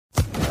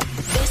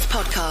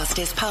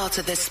podcast is part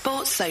of the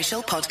Sports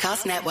Social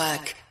Podcast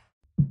Network.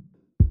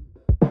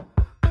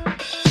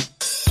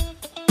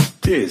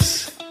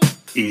 This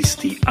is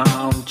the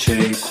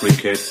Armchair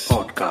Cricket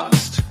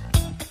Podcast.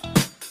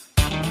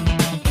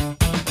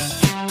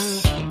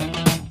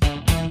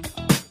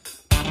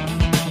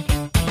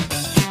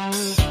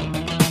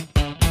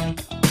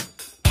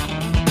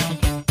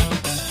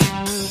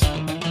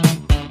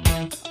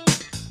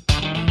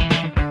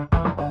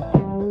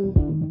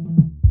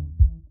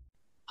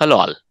 Hello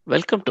all,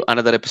 welcome to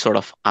another episode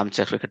of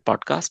Armchair Cricket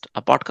Podcast,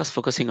 a podcast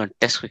focusing on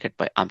Test cricket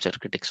by armchair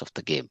critics of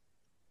the game.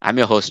 I'm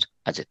your host,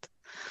 Ajit.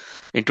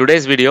 In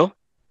today's video,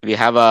 we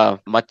have a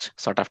much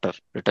sought after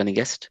returning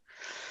guest,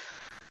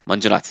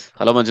 Manjunath.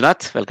 Hello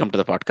Manjunath, welcome to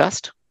the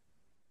podcast.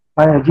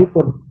 Hi Ajit,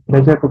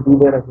 pleasure to be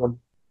there as well.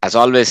 As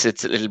always,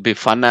 it'll be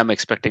fun. I'm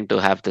expecting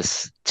to have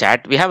this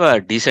chat. We have a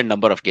decent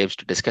number of games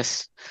to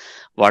discuss,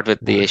 what with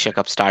the Asia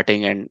Cup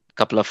starting and a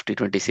couple of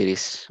T20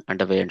 series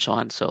underway and so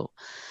on. So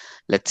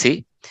let's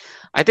see.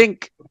 I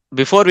think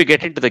before we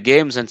get into the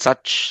games and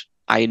such,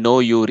 I know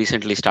you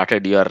recently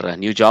started your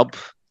new job.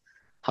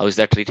 How is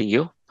that treating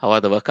you? How are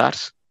the work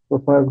hours? So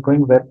far it's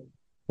going well.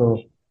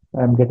 So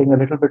I'm getting a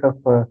little bit of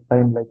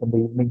time like in the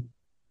evening.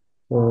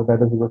 So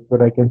that is good.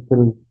 But I can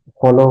still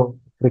follow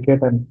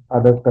cricket and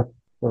other stuff.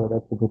 So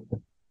that's a good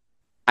thing.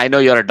 I know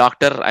you're a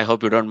doctor. I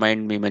hope you don't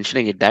mind me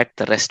mentioning it that.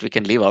 The rest we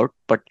can leave out.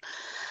 But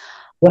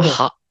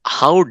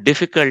how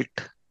difficult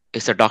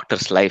is a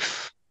doctor's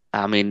life?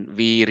 I mean,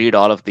 we read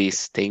all of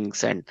these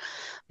things and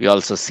we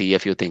also see a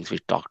few things. We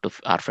talk to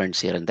our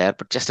friends here and there,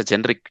 but just a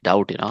generic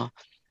doubt,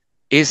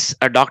 is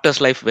a doctor's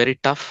life very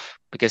tough?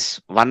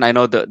 Because one, I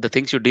know the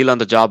things you deal on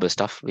the job is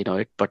tough. We know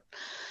it, but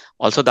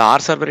also the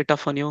hours are very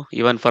tough on you,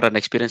 even for an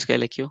experienced guy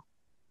like you.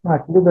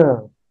 Actually,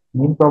 the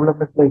main problem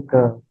is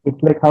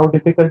it's like how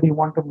difficult you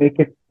want to make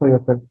it for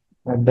yourself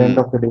at the end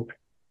of the day.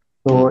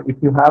 So if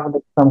you have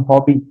like some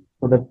hobby,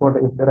 so that's what,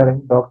 if there are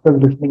any doctors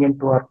listening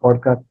into our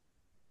podcast,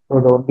 so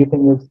the only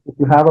thing is, if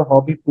you have a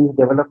hobby, please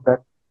develop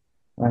that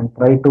and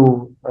try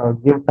to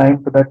give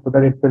time to that so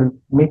that it will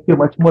make you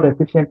much more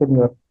efficient in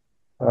your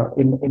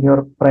in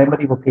your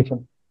primary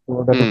vocation.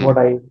 So that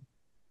is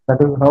that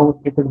is how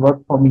it has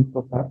worked for me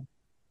so far.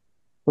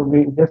 So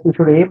we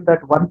should aim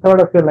that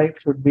 1/3 of your life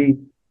should be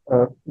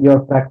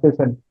your practice,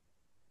 and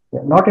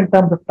not in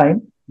terms of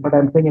time, but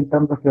I'm saying in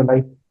terms of your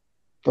life.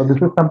 So this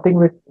is something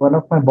which one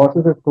of my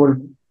bosses has told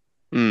me.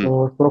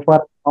 So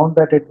far I found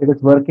that it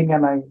is working,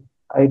 and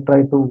I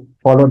try to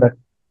follow that.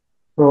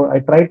 So I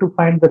try to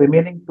find the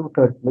remaining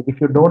 2/3. Like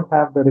if you don't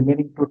have the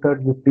remaining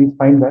 2/3, you please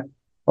find that.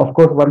 Of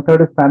course,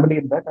 1/3 is family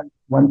in that, and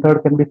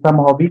 1/3 can be some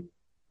hobby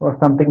or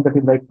something that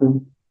you like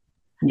to.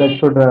 That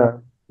should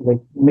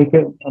make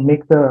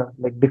the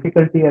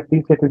difficulty, at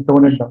least it will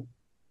tone it down.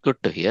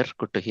 Good to hear.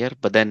 Good to hear.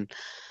 But then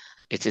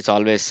it's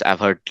always, I've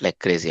heard like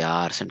crazy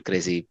hours and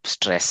crazy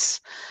stress.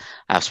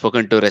 I've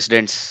spoken to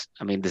residents.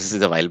 I mean, this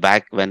is a while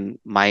back when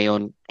my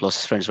own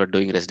closest friends were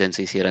doing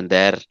residencies here and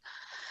there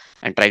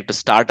and trying to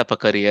start up a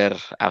career.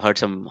 I've heard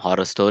some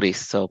horror stories.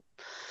 So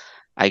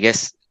I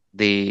guess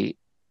the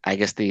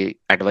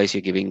advice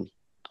you're giving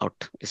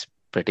out is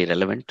pretty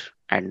relevant.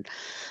 And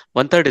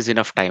 1/3 is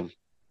enough time.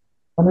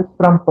 And it's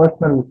from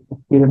personal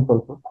experience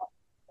also.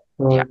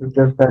 So it's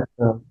just that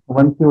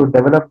once you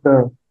develop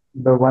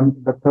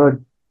the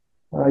third,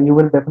 you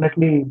will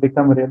definitely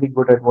become really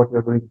good at what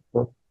you're doing.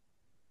 So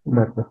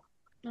that's it.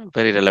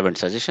 Very relevant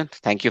suggestion.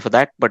 Thank you for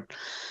that. But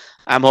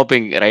I'm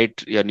hoping,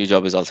 right, your new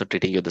job is also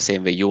treating you the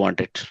same way you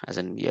want it, as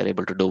in you're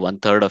able to do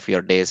 1/3 of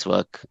your day's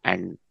work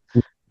and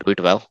do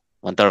it well.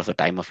 1/3 of the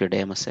time of your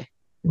day, I must say.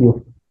 Yes.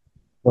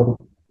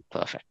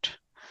 Perfect.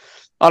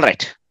 All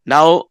right.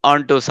 Now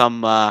on to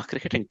some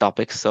cricketing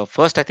topics. So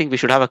first, I think we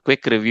should have a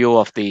quick review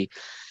of the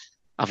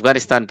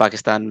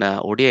Afghanistan-Pakistan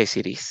ODI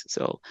series.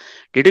 So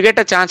did you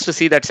get a chance to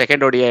see that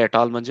second ODI at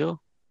all, Manju?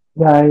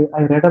 Yeah,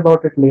 I read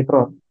about it later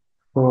on.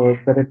 So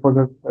that it was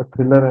a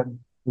thriller, and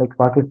like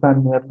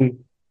Pakistan nearly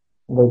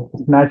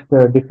snatched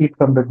the defeat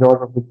from the jaws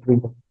of victory.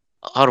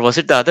 Or was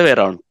it the other way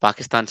around?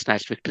 Pakistan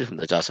snatched victory from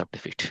the jaws of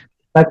defeat.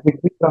 They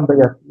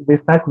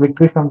snatched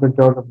victory from the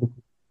jaws of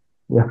defeat.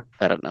 Yeah.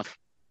 Fair enough.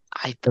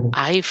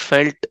 I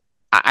felt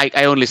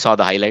I only saw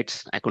the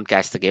highlights. I couldn't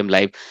catch the game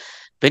live.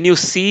 When you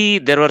see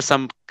there were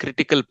some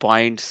critical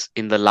points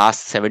in the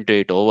last 7 to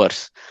 8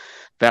 overs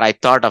where I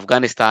thought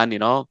Afghanistan,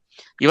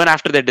 even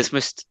after they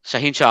dismissed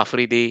Shaheen Shah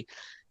Afridi,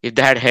 if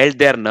they had held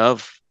their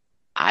nerve,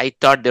 I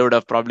thought they would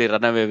have probably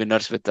run away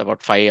winners with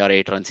about 5 or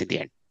 8 runs in the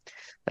end.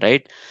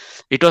 Right?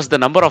 It was the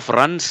number of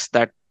runs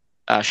that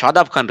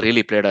Shadab Khan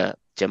really played a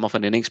gem of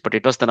an innings, but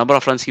it was the number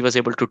of runs he was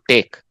able to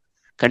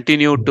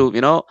continue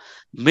to,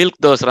 milk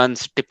those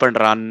runs, tip and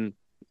run.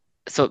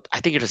 So I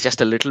think it was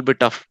just a little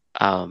bit of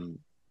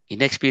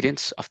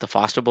inexperience of the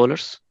faster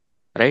bowlers,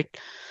 right?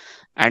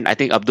 And I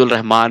think Abdul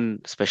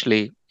Rahman,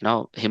 especially,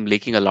 him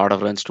leaking a lot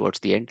of runs towards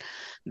the end,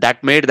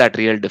 that made that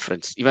real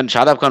difference. Even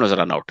Shadab Khan was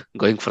run out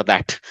going for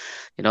that,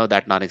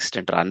 that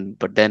non-existent run.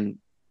 But then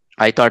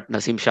I thought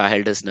Naseem Shah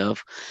held his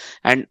nerve.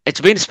 And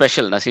it's been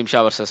special, Naseem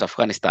Shah versus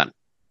Afghanistan.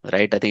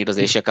 right? I think it was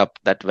Asia Cup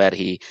that where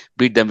he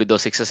beat them with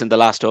those sixes in the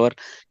last over.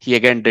 He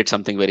again did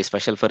something very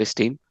special for his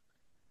team.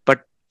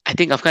 But I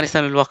think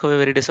Afghanistan will walk away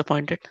very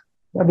disappointed.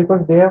 Yeah,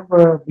 because they have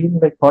been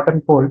like hot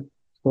and cold.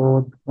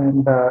 So,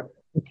 and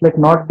it's like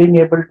not being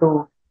able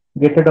to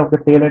get rid of the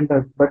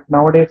tailenders. But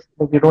nowadays,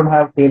 like you don't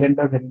have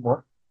tailenders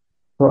anymore.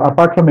 So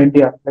apart from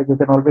India, like you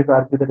can always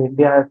argue that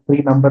India has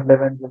three number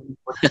 11s.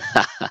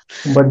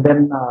 But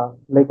then,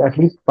 like at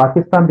least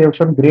Pakistan, they've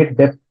shown great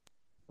depth.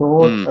 So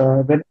Mm,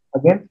 when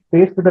again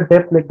faced with the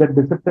depth, like the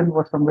discipline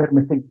was somewhere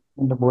missing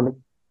in the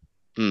bowling.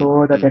 mm,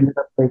 So that mm, ended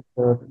up like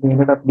they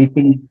ended up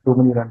leaking too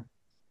many runs.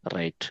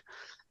 right.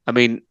 I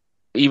mean,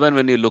 even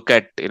when you look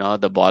at,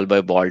 the ball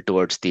by ball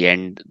towards the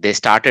end, they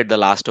started the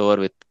last over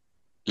with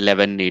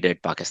 11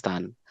 needed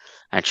Pakistan,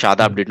 and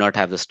Shadab Mm. did not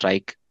have the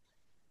strike.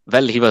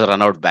 Well, he was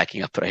run out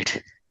backing up,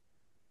 right?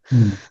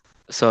 Mm.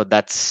 So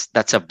that's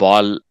a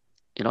ball,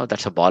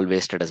 that's a ball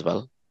wasted as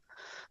well.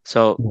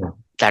 So Yeah.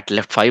 that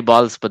left five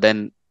balls, but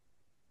then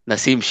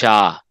Naseem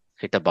Shah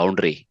hit a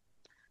boundary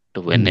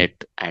to win Mm.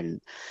 it.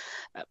 And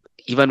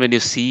even when you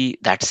see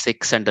that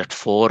six and that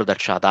four that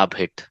Shadab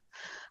hit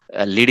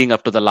leading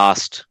up to the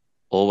last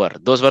over,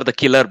 those were the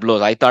killer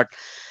blows. I thought,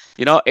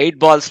 8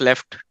 balls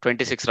left,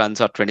 26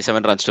 runs or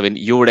 27 runs to win.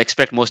 You would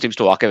expect most teams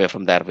to walk away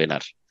from their winner.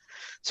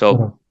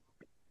 So, Uh,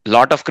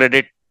 lot of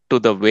credit to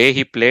the way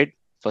he played.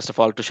 First of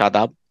all, to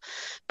Shadab,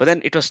 but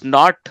then it was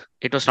not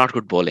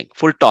good bowling.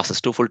 Full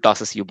tosses, two full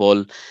tosses you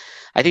bowl.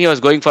 I think he was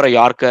going for a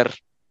Yorker.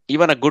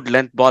 Even a good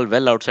length ball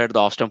well outside the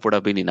off stump would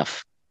have been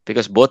enough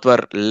because both were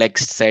leg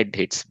side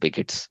hits, big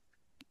hits.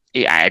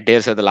 I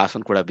dare say the last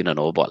one could have been a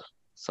no ball.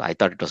 So I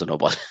thought it was a no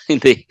ball in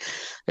the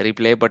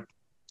replay, but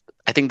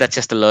I think that's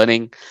just a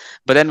learning.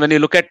 But then when you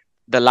look at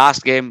the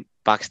last game,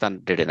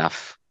 Pakistan did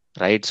enough,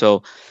 right?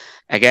 So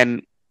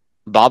again,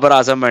 Babar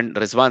Azam and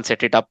Rizwan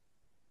set it up,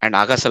 and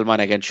Aga Salman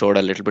again showed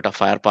a little bit of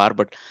firepower.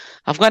 But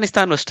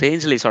Afghanistan was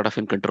strangely sort of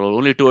in control.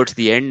 Only towards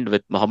the end,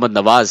 with Mohammad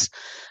Nawaz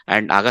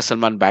and Aga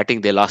Salman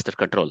batting, they lost that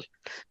control.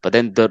 But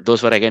then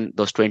those were again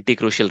those 20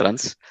 crucial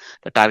runs.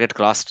 The target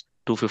crossed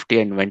 250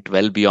 and went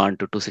well beyond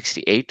to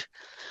 268.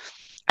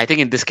 I think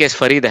in this case,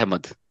 Farid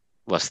Ahmed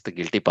was the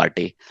guilty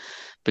party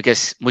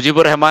because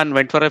Mujibur Rahman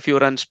went for a few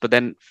runs, but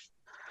then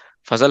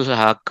Fazal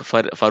Haq,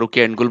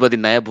 Faruqi, and Gulbadin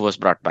Naib was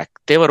brought back.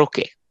 They were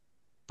okay.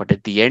 But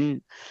at the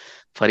end,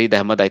 Farid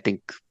Ahmed, I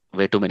think,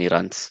 way too many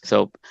runs.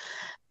 So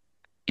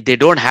they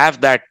don't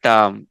have that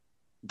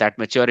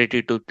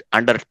maturity to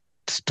under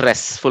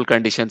stressful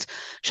conditions.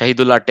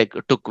 Shahidullah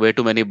took way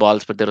too many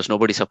balls, but there was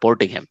nobody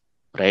supporting him.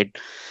 Right,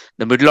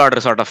 the middle order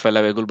sort of fell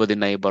away. Gulbuddin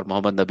Naib or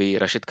Mohammad Nabi,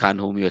 Rashid Khan,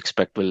 whom you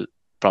expect will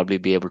probably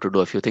be able to do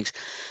a few things.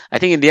 I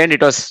think in the end,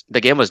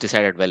 the game was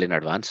decided well in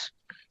advance.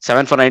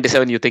 7 for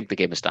 97, you think the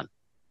game is done,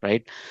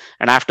 right?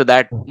 And after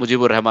that,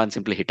 Mujibur Rahman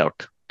simply hit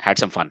out, had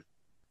some fun.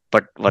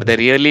 But were they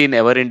really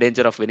ever in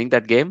danger of winning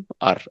that game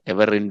or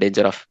ever in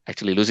danger of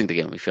actually losing the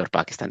game if you're a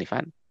Pakistani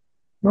fan?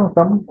 No,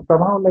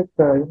 somehow like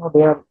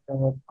they are.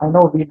 I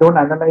know we don't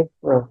analyze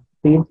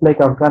teams like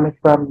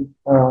Afghanistan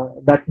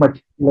that much,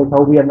 like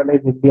how we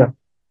analyze India.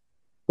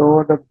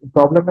 So the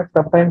problem is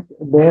sometimes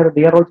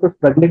they are also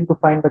struggling to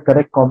find the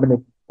correct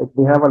combination. Like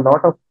they have a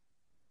lot of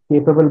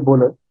capable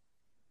bowlers,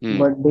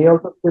 Hmm. but they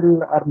also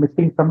still are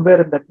missing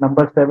somewhere in that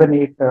number 7,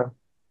 8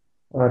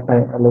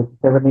 time, like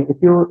 7, 8. If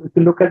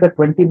you look at the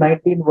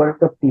 2019 World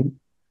Cup team,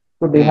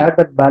 so they Hmm. had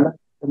that balance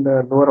in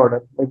the lower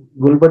order. Like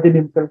Gulbadin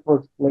himself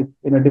was like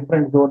in a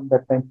different zone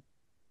that time.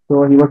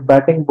 So he was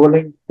batting,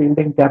 bowling,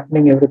 fielding,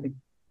 captaining, everything.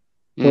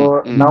 Hmm.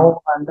 So Hmm.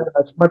 now under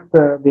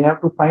Ashmat, they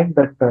have to find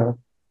that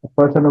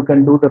person who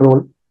can do the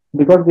role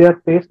because they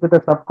are faced with a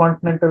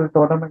subcontinental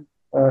tournament.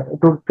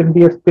 Can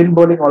be a spin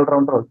bowling all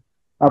rounder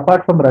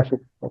apart from Rashid,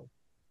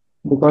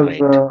 because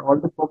Right. all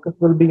the focus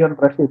will be on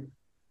Rashid,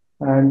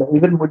 and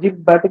even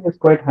Mujib batting is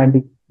quite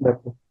handy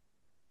that way.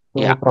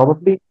 Yeah. So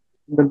probably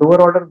in the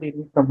lower order they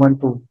need someone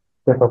to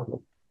step up.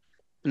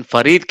 And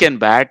Farid can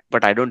bat,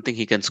 but I don't think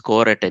he can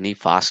score at any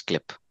fast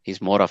clip. He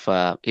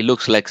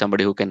looks like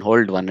somebody who can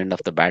hold one end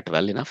of the bat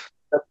well enough.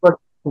 That's what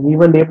we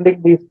were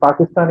labeling these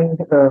Pakistani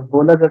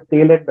bowlers as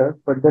tailenders,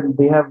 but then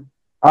they have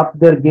upped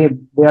their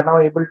game. They are now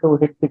able to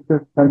hit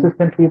sixes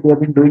consistently. They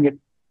have been doing it,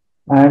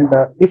 and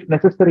if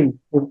necessary,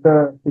 if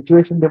the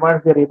situation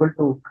demands, they are able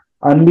to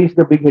unleash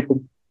the big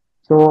hitting.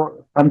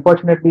 So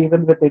unfortunately,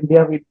 even with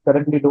India, we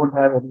currently don't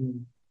have any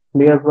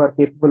players who are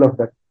capable of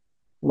that.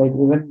 Like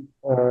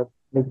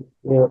like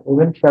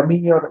even Shami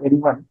or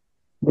anyone,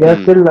 they are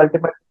Hmm. still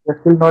ultimately they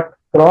still not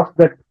crossed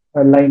that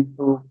line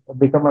to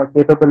become a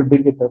capable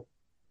big hitter.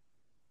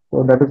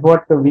 So that is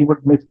what we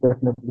would miss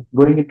definitely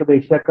going into the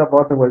Asia Cup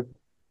or the World Cup.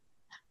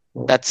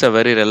 So, That's a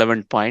very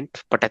relevant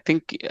point, but I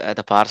think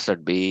the powers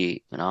that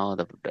be,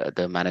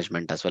 the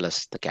management as well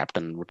as the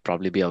captain would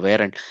probably be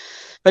aware. And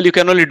well, you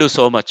can only do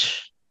so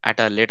much at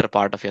a later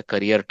part of your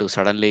career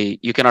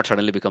you cannot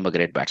suddenly become a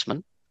great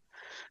batsman.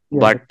 yeah,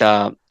 But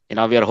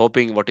we are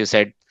hoping what you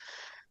said,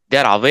 they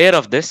are aware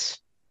of this,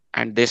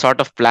 and they sort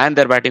of plan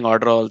their batting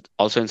order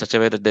also in such a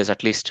way that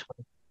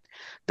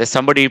there's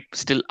somebody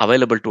still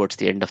available towards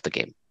the end of the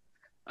game.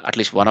 at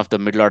least one of the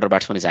middle order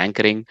batsmen is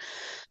anchoring,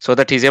 so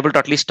that he's able to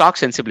at least talk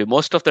sensibly.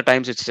 Most of the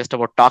times, it's just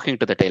about talking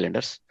to the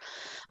tailenders.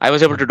 I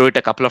was able to do it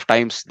a couple of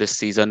times this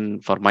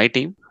season for my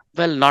team.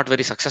 Well, not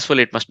very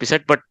successfully, it must be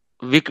said, but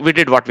we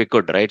did what we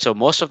could, right? So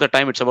most of the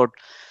time, it's about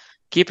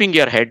keeping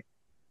your head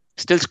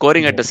still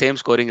scoring at the same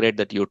scoring rate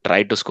that you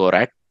tried to score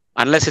at.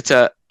 Unless it's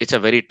a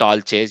very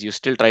tall chase, you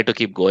still try to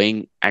keep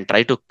going and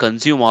try to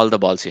consume all the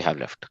balls you have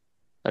left,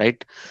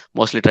 right?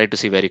 Mostly try to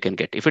see where you can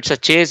get. If it's a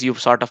chase, you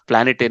sort of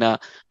plan it in a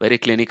very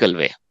clinical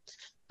way,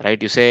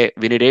 right? You say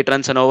we need 8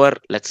 runs an over.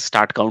 Let's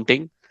start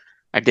counting.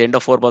 At the end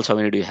of 4 balls, how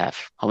many do you have?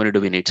 How many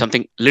do we need?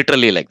 Something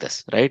literally like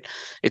this, right?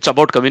 It's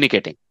about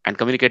communicating and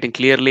communicating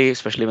clearly,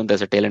 especially when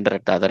there's a tailender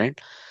at the other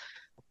end.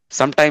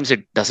 Sometimes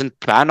it doesn't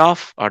pan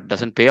off or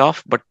doesn't pay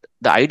off, but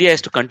the idea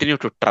is to continue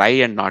to try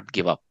and not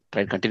give up,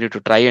 right? Continue to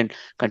try and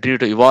continue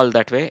to evolve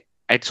that way.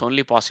 It's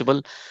only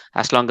possible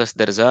as long as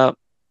there is a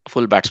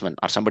full batsman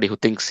or somebody who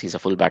thinks he's a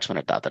full batsman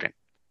at the other end,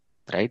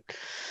 right?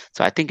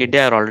 So I think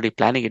India are already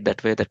planning it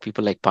that way, that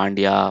people like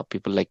Pandya,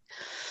 people like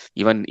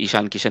even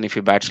Ishan Kishan, if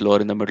he bats lower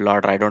in the middle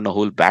order, I don't know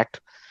who will bat.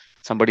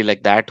 Somebody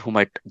like that who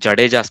might,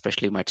 Jadeja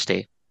especially might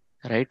stay,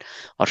 right?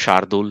 Or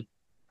Shardul.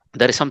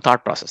 There is some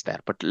thought process there,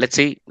 but let's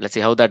see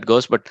how that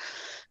goes. But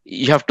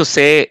you have to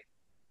say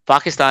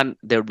Pakistan,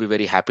 they would be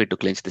very happy to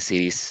clinch the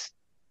series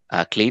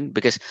clean,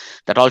 because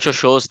that also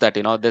shows that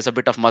there's a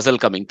bit of muzzle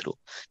coming through.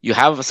 You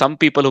have some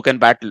people who can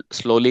bat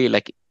slowly,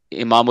 like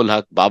Imamul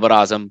Haq, Babar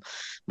Azam,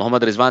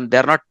 Mohammad Rizwan.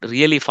 They're not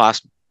really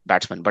fast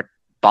batsmen, but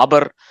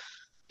Babar,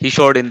 he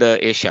showed in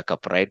the Asia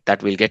Cup, right?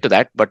 That we'll get to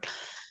that, but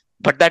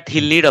that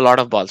he'll need a lot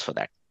of balls for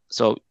that.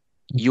 So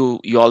you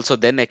also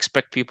then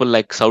expect people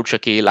like Saud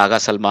Shakil, Agha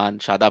Salman,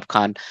 Shadab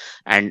Khan,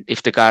 and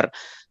Iftikhar.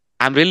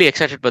 I'm really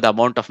excited by the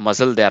amount of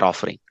muzzle they're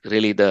offering,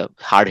 really the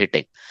hard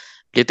hitting.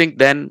 Do you think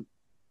then,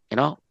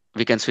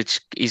 we can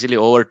switch easily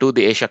over to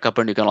the Asia Cup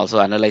and you can also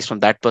analyze from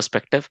that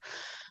perspective?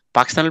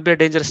 Pakistan will be a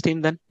dangerous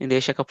team then in the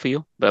Asia Cup for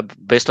you,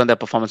 based on their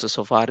performances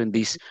so far in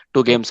these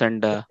 2 games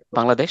and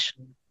Bangladesh?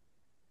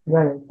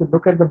 Yeah, if you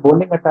look at the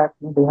bowling attack,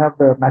 they have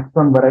the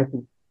maximum variety.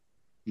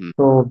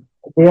 So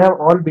they have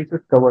all bases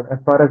covered as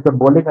far as the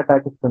bowling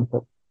attack is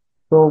concerned.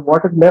 So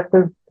what is left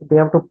is they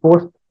have to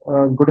post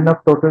good enough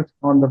totals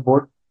on the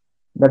board.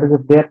 That is,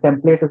 if their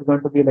template is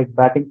going to be like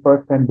batting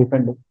first and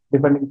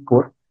defending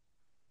score.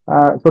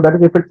 So that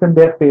is if it's in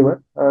their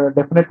favor.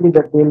 Definitely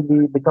that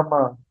they'll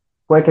become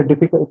quite a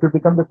difficult. It will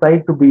become the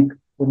side to beat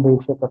in the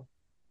Asia Cup.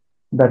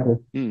 That way,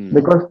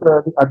 because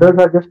the others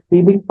are just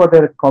feeling for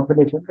their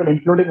combinations, and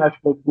including us,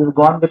 like we've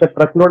gone with a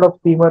truckload of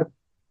steamers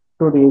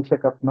to the Asia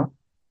Cup now.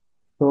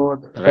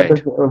 So that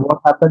is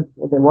what happens.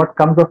 What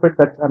comes of it,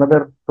 that's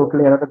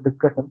totally another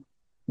discussion.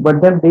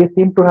 But then they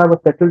seem to have a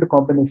settled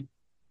combination.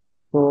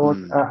 So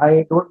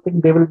I don't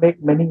think they will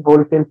make many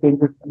wholesale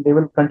changes, and they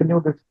will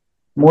continue this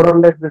more or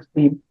less this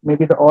team.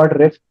 Maybe the odd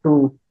rest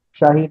to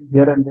Shaheen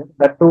here and there.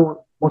 That too,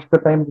 most of the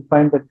time we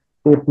find that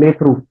they play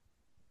through.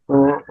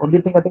 So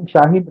only thing I think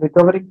Shaheen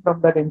recovering from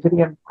that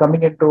injury and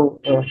coming into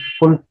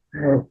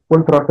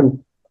full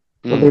throttle.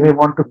 So they may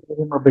want to play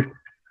him a bit.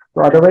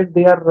 So otherwise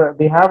they have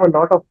a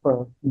lot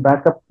of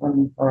backup,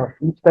 and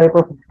each type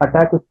of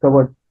attack is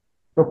covered.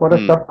 So for a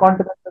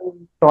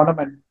subcontinental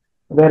tournament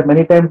where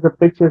many times the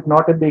pitch is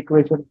not in the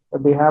equation,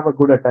 they have a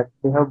good attack.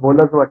 They have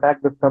bowlers who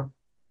attack the stump.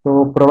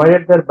 So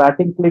provided their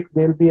batting clicks,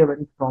 they'll be a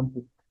very strong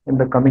team in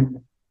the coming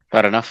year.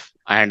 Fair enough.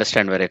 I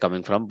understand where you're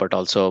coming from, but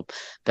also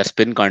the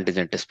spin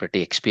contingent is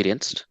pretty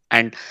experienced.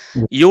 And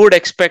you would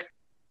expect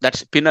that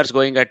spinners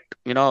going at,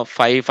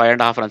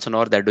 5.5 runs an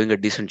hour, they're doing a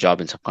decent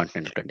job in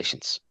subcontinental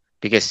conditions.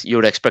 Because you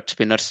would expect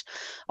spinners,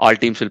 all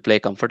teams will play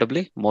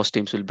comfortably. Most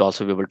teams will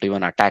also be able to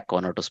even attack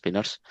 1 or 2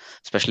 spinners,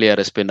 especially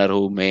a spinner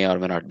who may or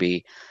may not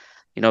be,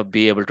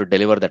 be able to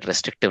deliver that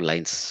restrictive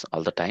lines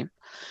all the time.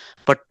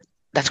 But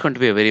that's going to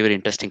be a very, very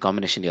interesting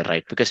combination. You're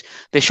right, because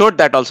they showed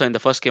that also in the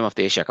first game of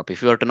the Asia Cup.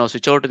 If you were to now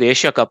switch over to the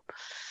Asia Cup,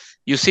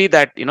 you see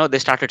that, they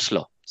started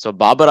slow. So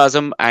Babar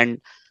Azam and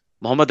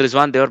Mohammad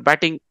Rizwan, they were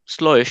batting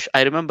slowish.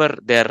 I remember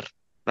their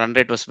run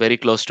rate was very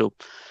close to,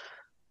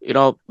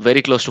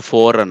 very close to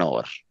 4 an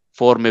over,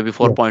 4, maybe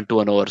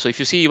 4.2 an over. So if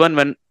you see, even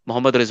when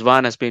Mohammad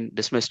Rizwan has been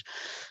dismissed,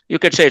 you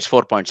could say it's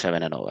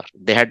 4.7 an over.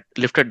 They had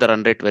lifted the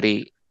run rate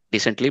very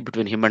decently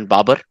between him and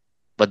Babar.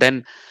 But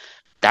then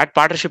that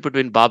partnership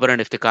between Babar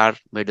and Iftikhar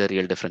made a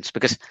real difference,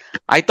 because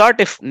I thought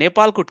if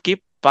Nepal could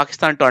keep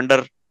Pakistan to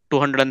under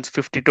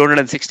 250,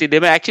 260, they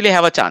may actually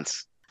have a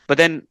chance. But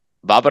then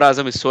Babar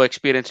Azam is so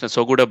experienced and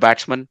so good a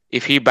batsman.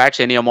 If he bats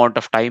any amount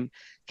of time,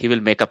 he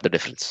will make up the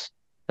difference,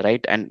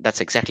 right? And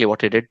that's exactly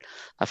what he did.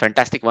 A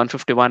fantastic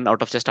 151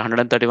 out of just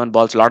 131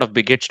 balls, a lot of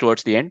big hits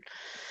towards the end.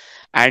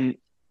 And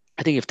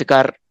I think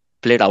Iftikhar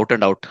played out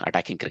and out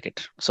attacking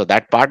cricket. So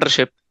that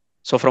partnership,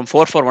 so from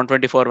 4 for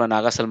 124 when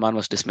Agha Salman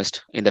was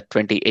dismissed in the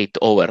 28th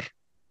over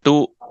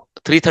to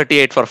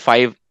 338 for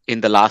 5 in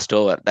the last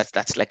over,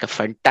 that's like a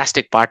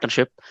fantastic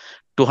partnership.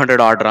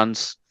 200 odd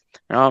runs,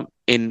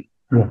 in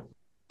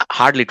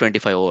hardly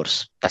 25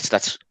 overs.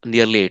 That's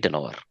nearly 8 an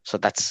over. So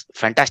that's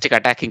fantastic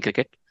attacking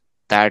cricket.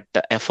 that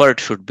effort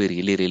should be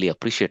really, really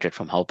appreciated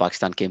from how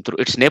Pakistan came through.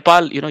 It's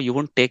Nepal, you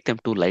won't take them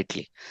too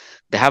lightly.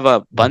 They have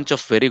a bunch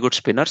of very good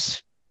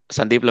spinners.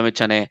 Sandeep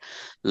Lamichhane,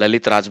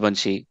 Lalit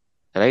Rajbanshi,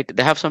 right?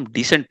 They have some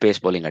decent pace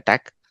bowling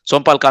attack.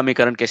 Sompal Kami,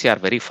 Karan Kesi are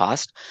very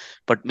fast,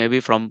 but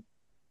maybe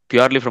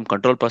purely from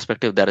control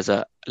perspective, there is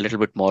a little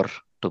bit more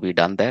to be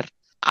done there.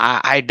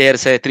 I dare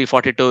say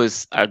 342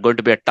 is going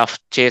to be a tough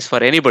chase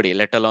for anybody,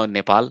 let alone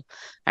Nepal.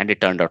 And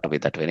it turned out to be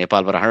that way.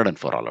 Nepal were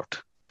 104 all out.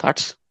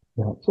 Thoughts?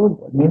 Yeah.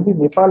 So mainly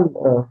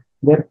Nepal,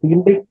 their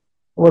fielding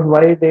was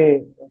why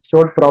they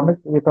showed promise.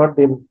 We thought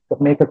they'll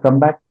make a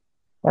comeback.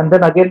 And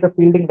then again, the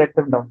fielding let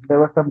them down. There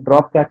were some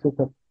drop catches.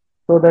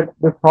 So that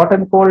this hot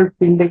and cold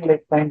fielding,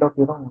 like kind of,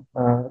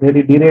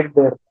 really derailed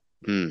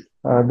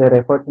their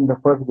efforts in the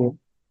first game.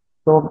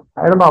 So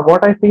I don't know.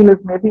 What I feel is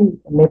maybe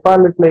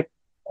Nepal is like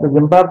the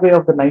Zimbabwe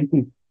of the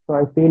 90s. So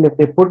I feel if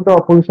they put the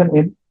opposition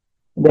in,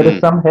 there is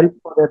some help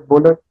for their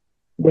bowlers.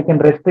 They can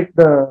restrict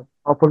the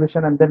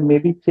opposition and then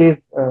maybe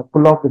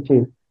pull off the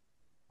chase.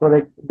 So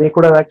like they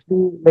could have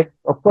actually, like,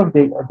 of course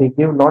they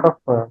give a lot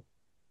of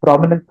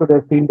prominence to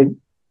their fielding,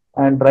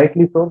 and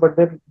rightly so. But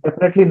then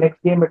definitely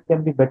next game it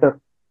can be better.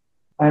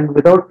 And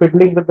without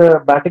fiddling with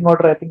the batting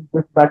order, I think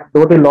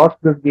though they lost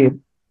this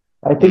game,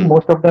 I think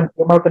most of them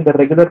came out in the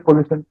regular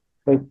position.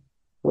 Like,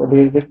 so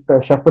they just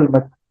shuffle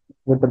much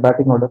with the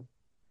batting order.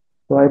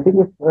 So I think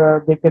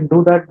if they can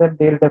do that, then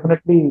they'll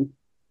definitely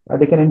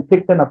they can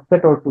inflict an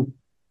upset or two.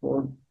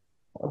 So,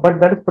 but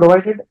that is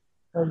provided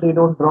they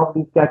don't drop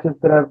these catches.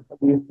 There are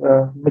these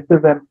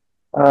misses,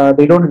 and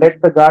they don't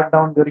let the guard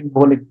down during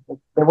bowling.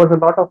 There was a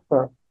lot of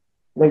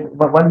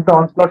once the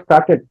onslaught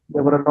started,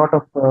 there were a lot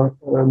of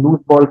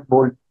loose balls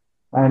bowled,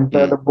 and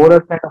the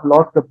bowlers kind of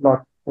lost the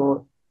plot.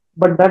 So,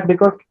 but that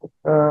because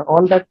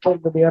all that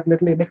they are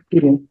little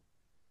inexperienced,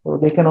 so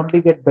they can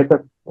only get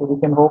better. So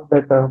we can hope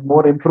that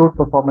more improved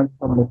performance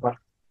from Nepal.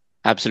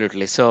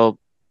 Absolutely. So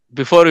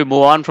before we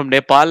move on from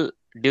Nepal,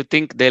 do you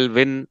think they'll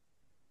win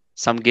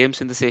some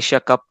games in this Asia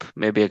Cup,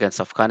 maybe against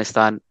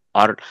Afghanistan?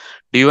 Or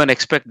do you even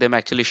expect them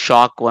actually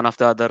shock one of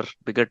the other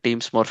bigger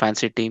teams, more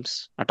fancy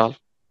teams at all?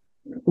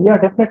 Yeah,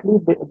 definitely.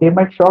 They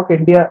might shock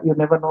India. You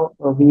never know.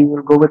 We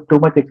will go with too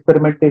much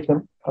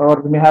experimentation,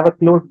 or we may have a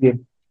close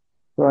game.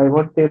 So I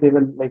won't say they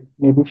will like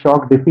maybe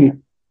shock defeat,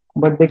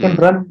 but they can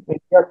run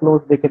India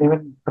close. They can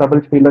even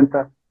trouble Sri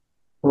Lanka.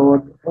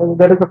 So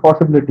there is a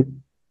possibility.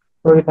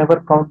 So you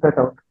never count that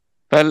out.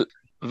 Well,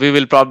 we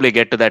will probably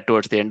get to that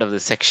towards the end of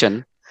this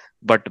section.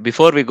 But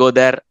before we go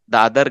there, the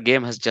other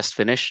game has just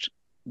finished.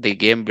 The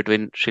game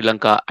between Sri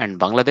Lanka and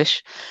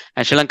Bangladesh.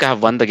 And Sri Lanka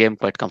have won the game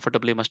quite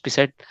comfortably, must be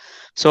said.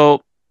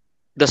 So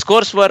the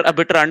scores were a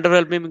bit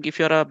underwhelming if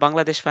you're a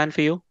Bangladesh fan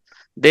for you.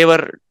 They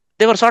were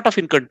sort of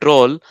in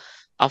control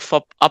of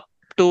up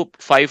to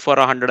 5 for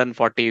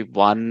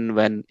 141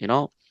 when,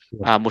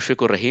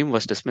 Mushfiqur Rahim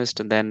was dismissed,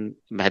 and then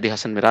Mehdi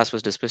Hassan Miraz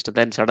was dismissed, and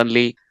then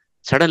suddenly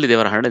they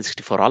were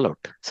 164 all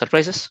out.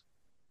 Surprises?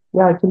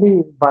 Yeah,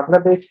 actually,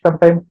 Bangladesh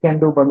sometimes can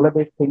do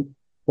Bangladesh things.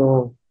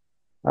 So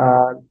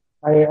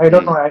I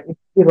don't know. It's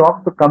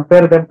wrong to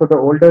compare them to the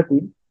older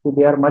teams. So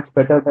they are much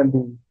better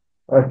than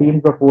the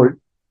teams of old.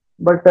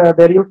 But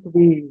there used to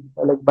be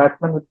like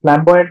batsmen with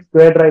flamboyant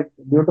square drives,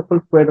 beautiful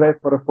square drives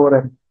for a four,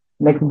 and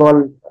next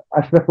ball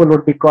Ashraful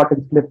would be caught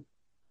in slip.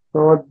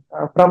 So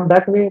from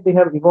that way they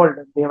have evolved.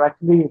 They have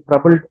actually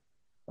troubled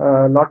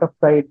a lot of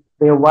sides.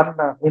 They have won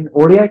in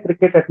ODI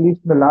cricket at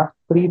least in the last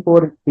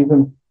 3-4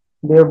 seasons.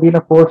 They have been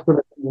a force to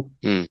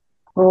reckon.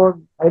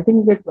 So I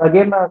think it's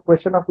again a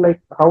question of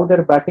like how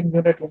their batting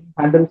unit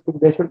handles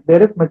things.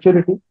 There is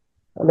maturity.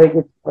 Like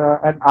it's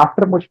and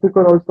after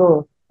Mushfiqur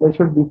also there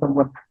should be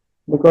someone,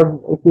 because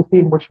if you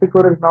see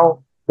Mushfiqur is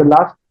now the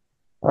last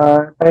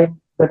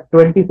time that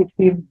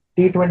 2016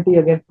 T20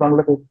 against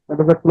Bangladesh. That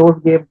was a close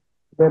game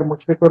where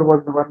Mushfiqur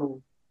was the one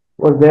who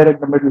was there in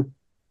the middle.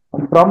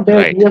 And from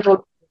there he has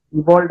also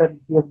evolved and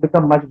he has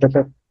become much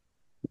better.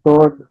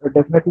 So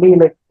definitely,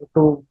 like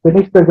to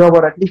finish the job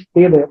or at least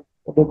stay there,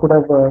 they could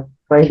have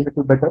tried a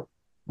little better,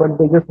 but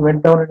they just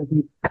went down in a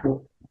heap.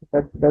 So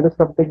that is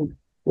something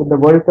in the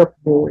World Cup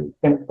they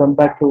can come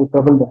back to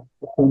trouble them.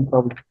 The same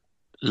problem.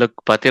 Look,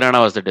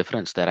 Patirana was the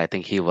difference there. I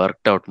think he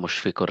worked out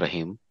Mushfiqur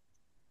Rahim,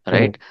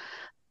 right?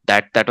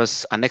 That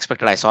was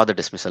unexpected. I saw the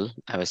dismissal.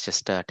 I was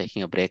just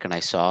taking a break and I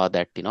saw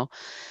that,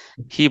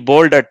 he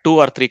bowled a 2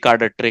 or 3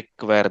 carded trick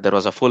where there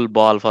was a full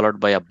ball followed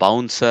by a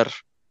bouncer,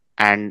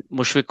 and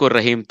Mushfiqur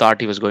Rahim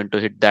thought he was going to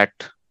hit that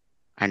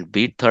and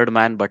beat third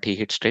man, but he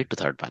hit straight to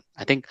third man.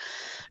 I think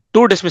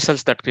 2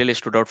 dismissals that really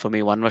stood out for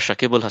me. One was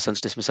Shakibul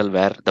Hassan's dismissal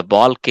where the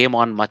ball came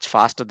on much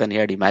faster than he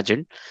had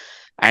imagined.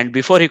 And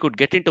before he could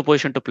get into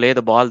position to play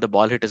the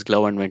ball hit his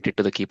glove and went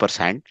into the keeper's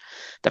hand.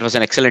 That was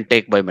an excellent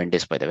take by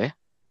Mendes, by the way,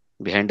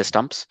 behind the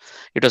stumps.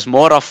 It was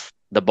more of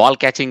the ball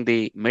catching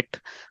the mitt,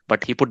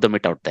 but he put the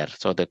mitt out there.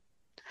 So the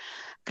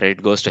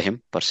credit goes to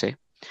him per se.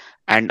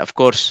 And of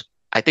course,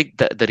 I think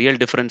the real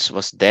difference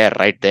was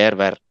right there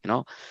where,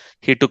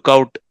 he took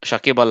out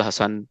Shakib Al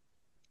Hassan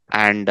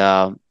and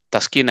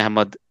Taskin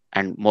Ahmed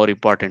and more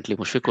importantly,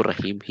 Mushfiqur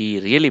Rahim, he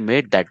really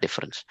made that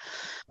difference.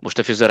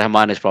 Mustafizur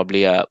Rahman is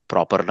probably a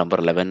proper number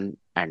 11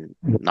 and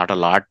not a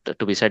lot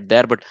to be said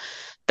there, but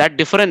that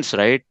difference,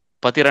 right?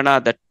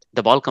 Patirana, that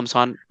the ball comes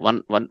on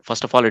one.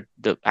 First of all,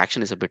 the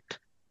action is a bit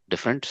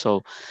different,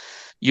 so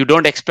you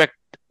don't expect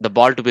the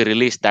ball to be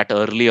released that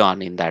early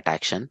on in that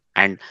action,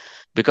 and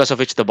because of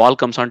which the ball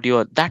comes onto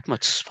you that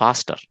much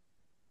faster,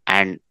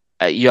 and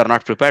you are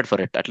not prepared for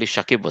it. At least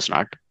Shakib was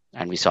not,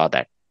 and we saw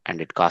that,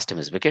 and it cost him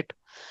his wicket,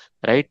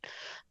 right?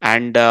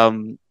 And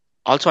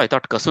also, I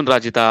thought Kasun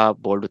Rajita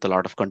bowled with a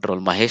lot of control,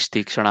 Mahesh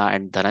Tikshana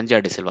and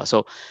Dhananjaya De Silva.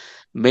 So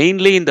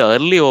mainly in the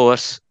early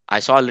overs, I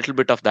saw a little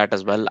bit of that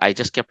as well. I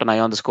just kept an eye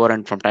on the score,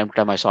 and from time to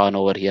time, I saw an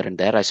over here and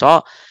there. I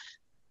saw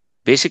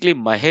basically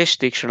Mahesh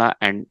Tikshana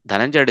and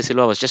Dhananjaya De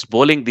Silva was just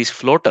bowling these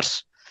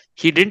floaters.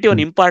 He didn't even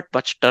impart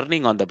much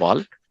turning on the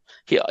ball.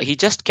 He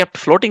just kept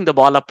floating the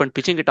ball up and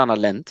pitching it on a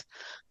length.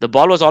 The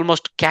ball was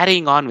almost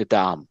carrying on with the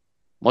arm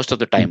most of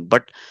the time,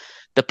 but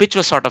the pitch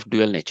was sort of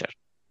dual nature,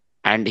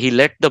 and he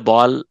let the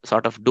ball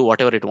sort of do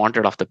whatever it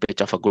wanted off the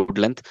pitch of a good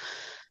length.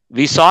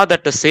 We saw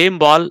that the same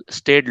ball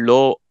stayed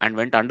low and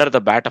went under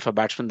the bat of a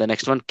batsman. The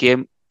next one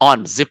came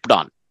on, zipped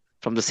on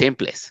from the same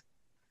place,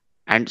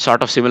 and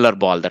sort of similar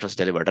ball that was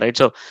delivered, right?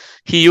 So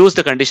he used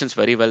the conditions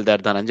very well there,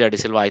 Dhananjaya De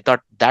Silva. I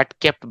thought that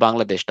kept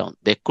Bangladesh down.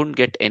 They couldn't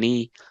get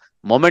any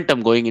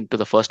momentum going into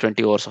the first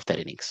 20 overs of their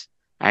innings.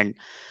 And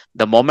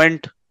the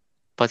moment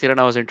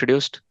Pathirana was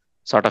introduced,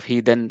 sort of he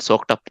then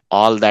soaked up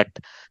all that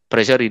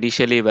pressure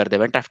initially where they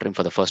went after him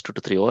for the first 2 to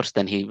 3 overs.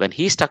 Then when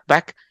he stuck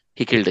back,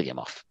 he killed the game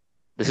off.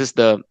 This is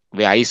the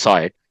way I saw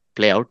it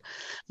play out.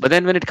 But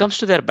then when it comes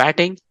to their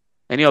batting,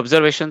 any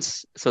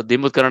observations? So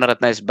Dimut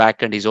Karunaratne is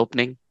back and he's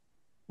opening.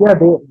 Yeah,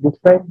 this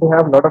time they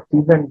have a lot of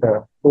seasoned.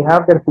 They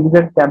have their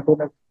seasoned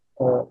campaigners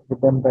with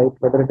them, right?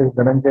 Whether it is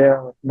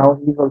Dhananjaya, now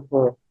he's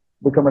also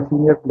become a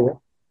senior player.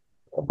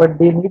 But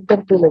they need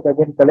them to like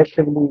again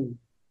collectively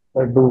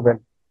do well.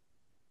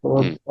 So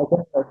I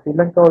think Sri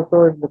Lanka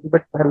also is a little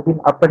bit has been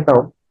up and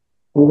down.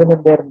 Even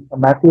in their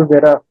Matthews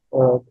era,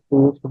 they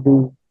used to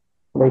be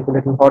like a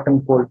little hot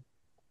and cold.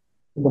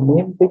 The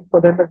main thing for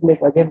them is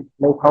like again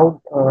like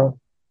how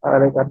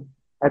like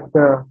at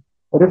the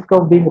risk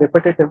of being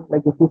repetitive,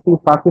 like if you see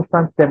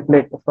Pakistan's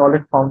template, a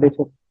solid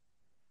foundation,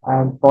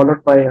 and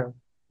followed by a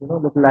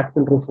little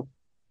acceleration.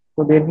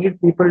 So they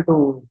need people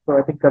to. So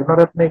I think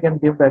Karunaratne can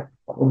give that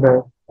in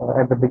the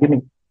at the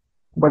beginning,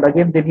 but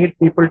again they need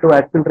people to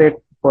accelerate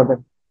for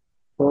them.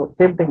 So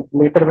same thing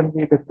later when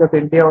we discuss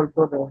India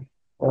also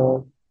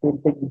the same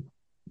thing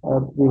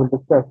we will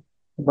discuss.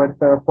 But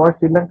for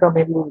Sri Lanka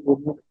maybe we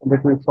need a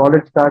little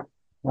solid start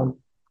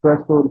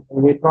first to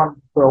later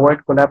on to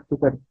avoid collapses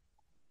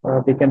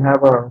and they can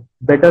have a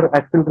better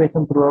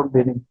acceleration throughout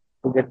the innings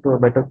to get to a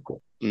better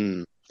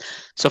score.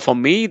 So for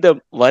me, the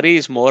worry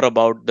is more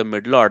about the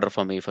middle order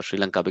for me for Sri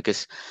Lanka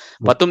because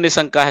Pathum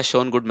Nissanka has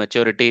shown good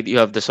maturity. You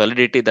have the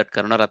solidity that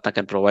Karunaratne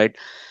can provide.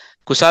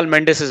 Kusal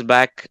Mendes is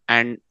back,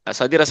 and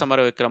Sadira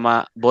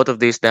Samaravikrama, both of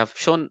these, they have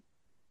shown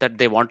that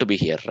they want to be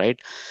here, right?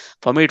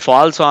 For me, it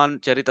falls on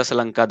Charita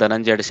Salanka,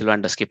 Dhananjaya De Silva,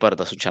 and the skipper,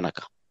 the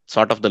Suchanaka,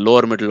 sort of the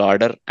lower middle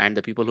order, and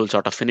the people who will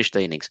sort of finish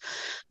the innings.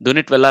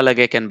 Dunit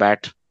Vellalage can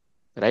bat,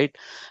 right?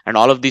 And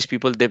all of these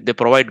people, they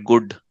provide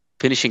good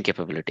finishing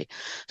capability.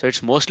 So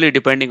it's mostly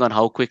depending on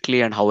how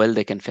quickly and how well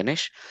they can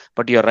finish.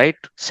 But you're right,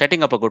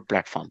 setting up a good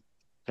platform,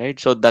 right?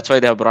 So that's why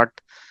they have brought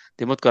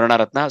Dimut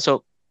Karunaratne.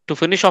 So to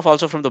finish off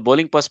also from the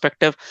bowling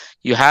perspective,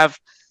 you have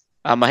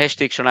Mahesh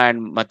Tikshana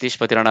and Matish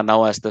Patirana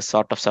now as the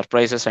sort of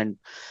surprises, and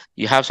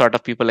you have sort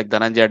of people like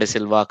Dhananjaya De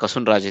Silva,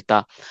 Kasun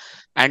Rajita,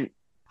 and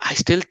I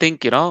still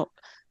think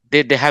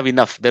they have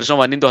enough. There's no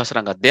Vanindu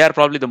Hasaranga. They are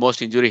probably the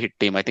most injury hit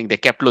team. I think they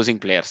kept losing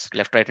players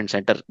left, right, and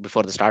center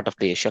before the start of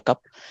the Asia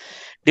Cup.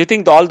 Do you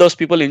think all those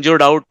people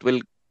injured out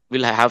will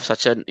have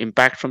such an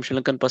impact from Sri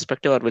Lankan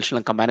perspective, or will Sri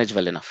Lanka manage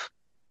well enough?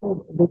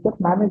 So they can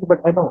manage, but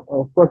I know,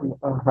 of course,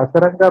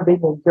 Hasaranga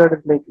being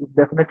injured is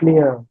definitely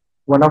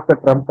one of the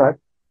trump cards.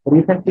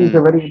 Recently, he's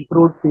a very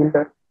improved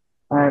fielder,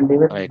 and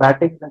even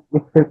batting,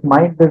 if his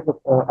mind is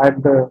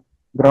at the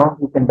ground,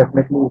 he can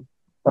definitely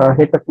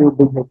hit a few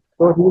big hits.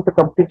 So he is a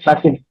complete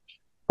package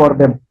for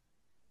them.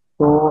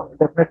 So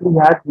definitely he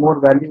has more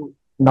value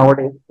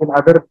nowadays in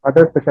other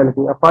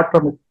specialty apart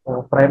from his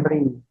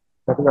primary,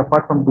 that is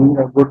apart from being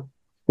a good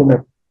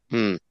spinner.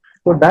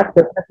 So that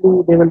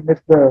definitely they will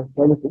miss the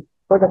quality.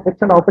 But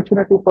it's an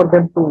opportunity for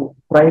them to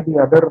try the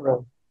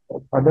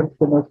other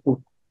spinners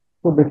too.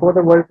 So before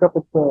the World Cup,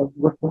 it's a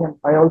good thing. And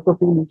I also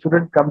feel he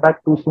shouldn't come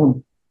back too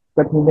soon,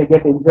 that he may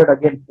get injured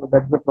again. So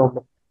that's the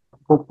problem.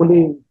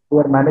 Hopefully, they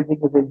are managing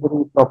his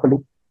injury properly,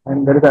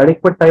 and there is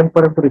adequate time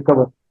for him to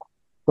recover.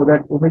 So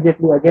that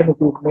immediately again, if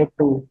he's made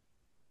to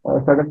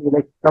suddenly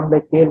like come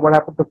like KL, what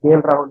happened to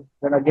KL Rahul?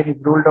 Then again,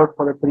 he's ruled out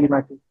for the 3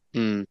 matches.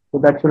 So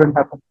that shouldn't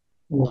happen.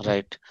 Yeah.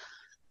 Right.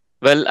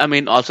 Well, I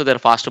mean, also their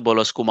faster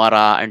bowlers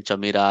Kumara and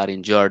Chamira are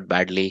injured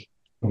badly.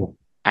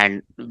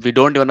 And we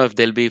don't even know if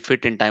they'll be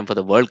fit in time for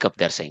the World Cup,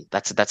 they're saying.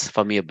 That's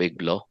for me a big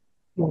blow.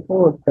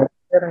 So that's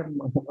where I'm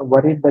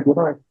worried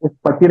that, if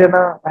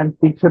Patirana and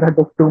Tikshana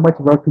take too much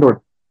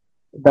workload,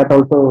 that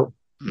also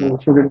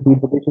Mm, shouldn't be.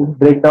 They should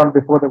break down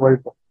before the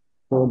World Cup.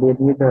 So they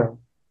need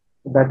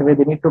that way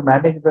they need to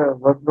manage the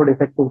workload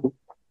effectively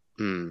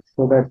mm,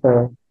 so that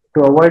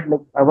to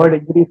avoid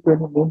injuries to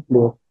any main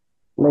players.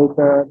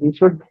 We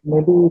should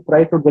maybe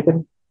try to get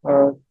in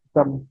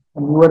some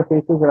newer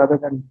faces rather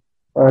than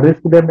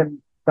risk them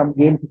in some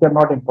games which are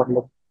not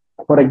important.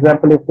 For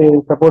example, if they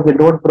suppose they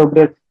don't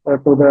progress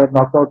to the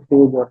knockout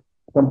stage or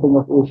something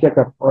of Asia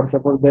Cup, or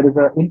suppose there is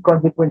an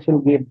inconsequential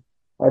game,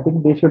 I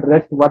think they should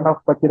rest one of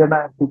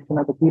Pakirana and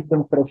Tikshana to keep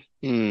them fresh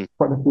mm.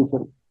 for the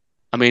future.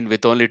 I mean,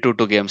 with only two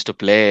games to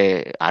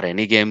play, are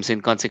any games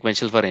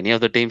inconsequential for any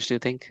of the teams, do you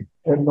think?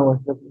 And no,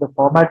 the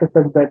format is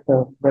such that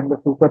when the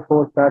Super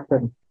Four starts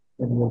and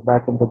then you're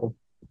back into the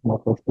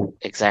knockout stage.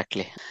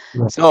 Exactly.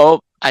 Yeah. So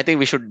I think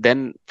we should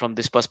then, from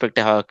this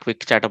perspective, have a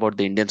quick chat about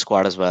the Indian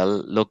squad as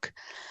well. Look,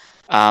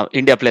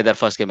 India played their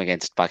first game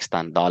against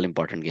Pakistan, the all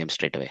important game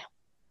straight away,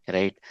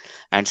 right?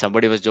 And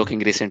somebody was joking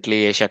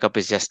recently, Asia Cup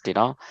is just,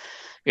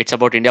 it's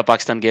about India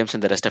Pakistan games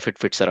and the rest of it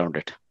fits around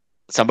it.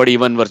 Somebody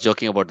even was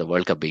joking about the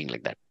World Cup being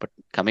like that. But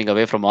coming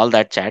away from all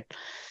that chat,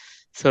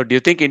 so do you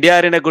think India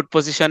are in a good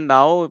position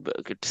now,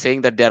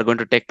 saying that they are going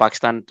to take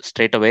Pakistan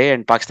straight away?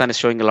 And Pakistan is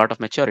showing a lot of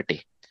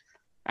maturity.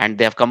 And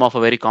they have come off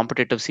a very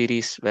competitive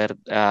series where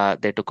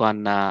they took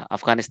on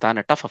Afghanistan,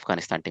 a tough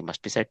Afghanistan team,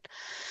 must be said.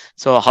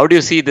 So how do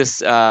you see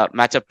this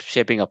matchup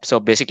shaping up? So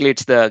basically,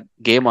 it's the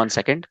game on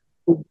second.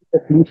 The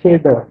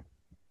cliched, it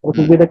will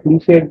Mm, be the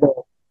cliched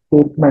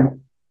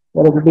statement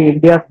that it will be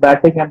India's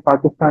batting and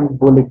Pakistan's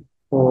bowling.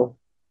 So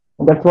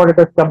that's what it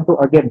has come to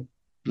again.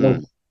 Like,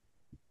 mm,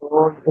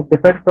 so it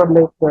depends on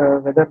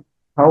whether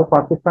how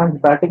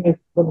Pakistan's batting is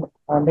the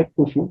next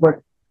issue,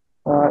 but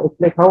it's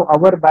like how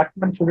our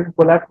batsmen shouldn't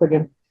collapse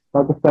against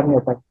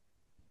Pakistani attack.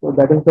 So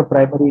that is the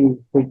primary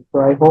thing. So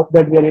I hope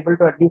that we are able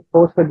to at least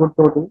post a good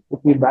total if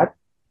we bat.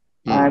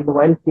 mm, And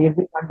while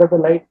chasing under the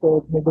lights,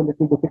 it may be a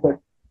little difficult.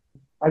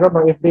 I don't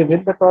know if they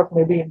win the toss,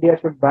 maybe India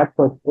should bat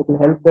first. It will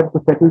help them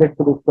to settle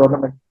into this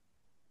tournament.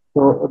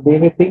 So they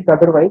may think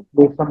otherwise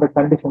based on the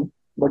conditions,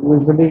 but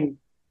usually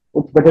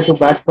it's better to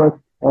bat first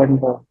and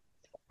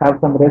have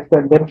some rest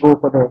and then go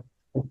for the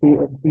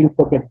field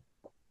second.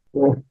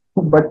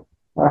 But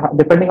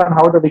depending on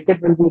how the wicket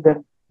will be,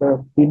 then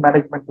the team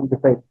management will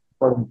decide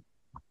for them.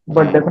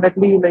 But mm.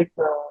 definitely,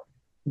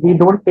 we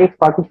don't take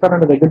Pakistan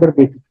on a regular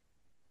basis.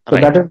 So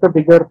Right. that is the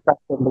bigger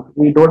factor. Like,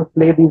 we don't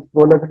play these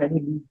bowlers in any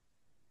league,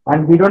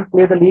 and we don't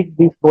play the league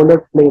these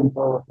bowlers play in.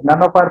 So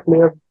none of our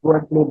players go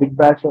and play Big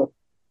Bash or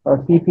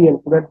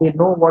CPL, so that they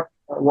know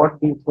what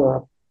these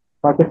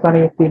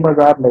Pakistani teamers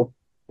are like.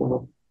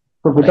 So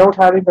Right. without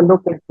having a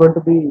look, it's going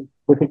to be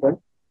difficult.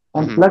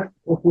 And Hmm. plus,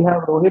 if we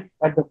have Rohit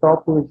at the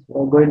top, who is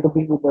going to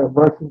be the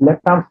versus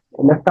left arm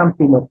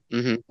seamer,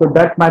 Hmm. so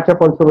that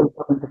matchup also will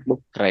come into play.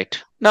 Right.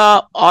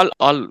 Now,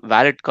 all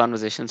valid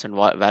conversations and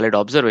valid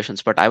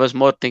observations, but I was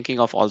more thinking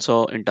of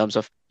also in terms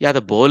of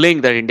the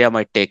bowling that India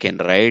might take in,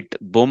 right?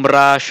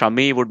 Bumrah,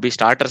 Shami would be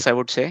starters, I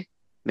would say.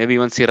 Maybe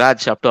even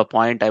Siraj up to a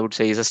point, I would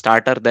say is a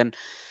starter. Then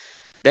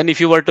if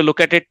you were to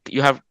look at it,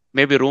 you have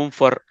maybe room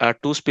for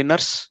two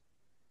spinners.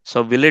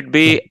 So will it Yeah.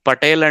 be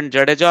Patel and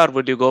Jadeja, or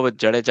would you go with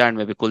Jadeja and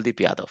maybe Kuldeep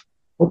Yadav?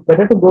 It's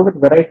better to go with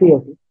variety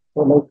as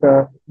well.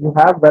 So you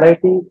have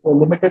variety,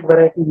 limited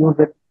variety, use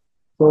it.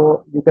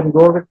 So you can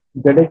go with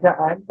Jadeja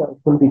and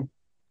Kuldeep.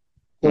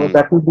 So Mm,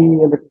 that will be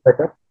a little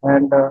better.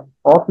 And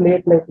off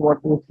late, like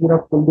what we've seen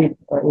of Kuldeep,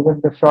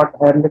 even the short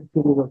airlift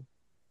series,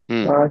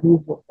 mm,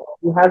 he's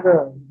he has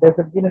there's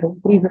been an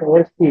increase in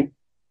airspeed,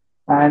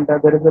 and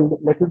there is a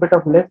little bit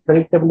of less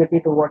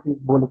predictability to what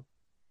he's bowling.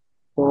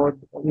 So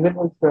even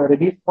his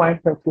release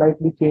points have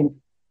slightly changed.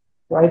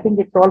 So I think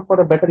it's all for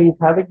the better. He's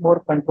having more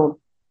control.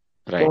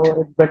 So right.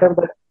 it's better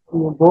that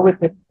you go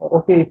with it.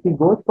 Okay, if he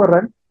goes for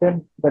runs,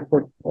 then that's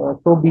it.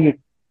 So be it.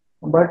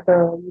 But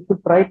you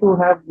should try to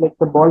have like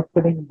the ball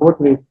spinning both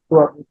ways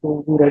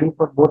to be ready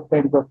for both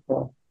kinds of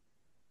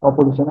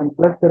opposition. And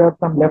plus, there are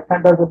some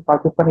left-handers in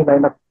Pakistani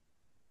lineup.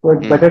 So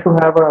it's Mm, better to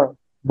have a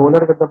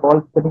bowler with the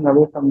ball spinning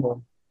away from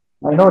them.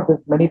 I know this,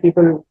 many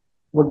people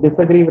would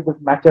disagree with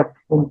this matchup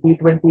in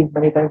T20s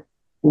many times.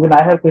 Even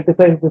I have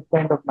criticized this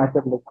kind of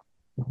matchup, like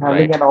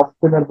having right. an off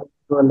spinner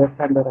to a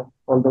left-hander and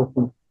all those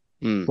things.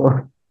 Mm, So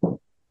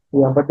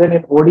yeah, but then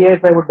in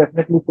ODIs, I would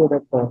definitely say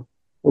that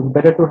it's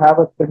better to have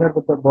a spinner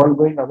with the ball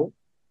going away.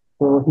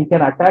 So he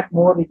can attack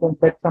more, he can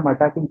set some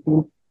attacking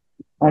fields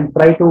and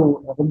try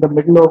to, in the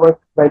middle overs,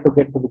 try to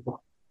get to the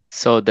goal.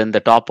 So then the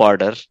top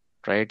order,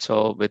 right?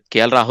 So with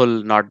KL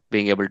Rahul not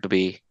being able to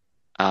be,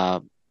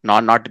 uh,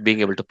 not being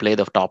able to play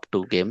the top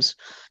two games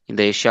in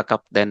the Asia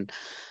Cup, then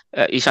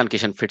Ishan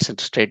Kishan fits it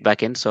straight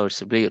back in. So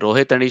it's be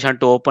Rohit and Ishan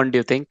to open, do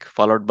you think?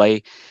 Followed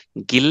by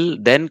Gill,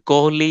 then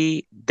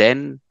Kohli,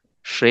 then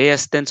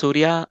Shreyas, then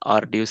Surya,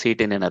 or do you see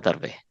it in another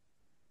way?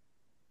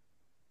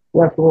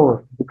 Yeah,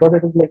 so because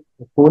it is like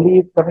Kohli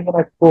is coming in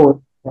at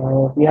four,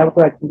 we have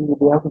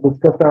to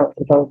discuss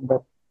it out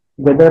that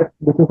whether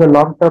this is a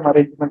long-term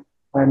arrangement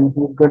and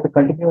he's going to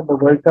continue in the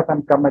World Cup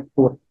and come at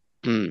four.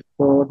 Mm,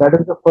 So that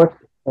is the first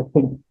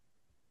thing.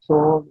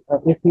 So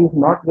if he is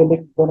not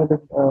willing, then it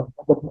is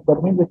that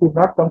means if he is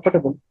not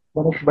comfortable,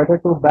 then it's better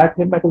to back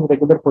him at his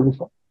regular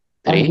position,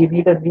 and we 3.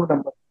 need a new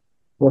number.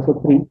 Yes, so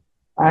three.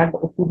 And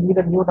if you need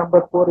a new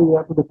number four, you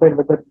have to decide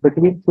whether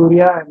between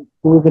Surya and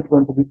who is it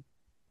going to be.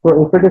 So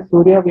if it is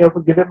Surya, we have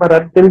to give him a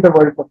run till the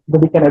World Cup, so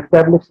he can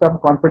establish some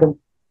confidence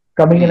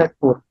coming in Hmm. at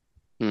four.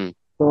 Hmm.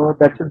 So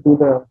that should be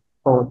the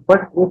forward.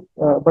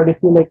 But if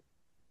you like,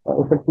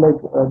 if it's like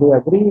they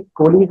agree,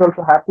 Kohli is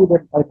also happy.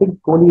 Then I think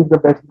Kohli is the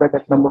best bet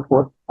at number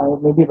four. I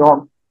may be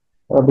wrong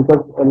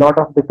because a lot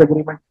of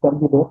disagreements can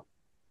be there.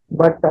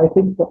 But I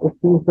think if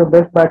he is the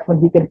best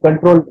batsman, he can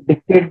control,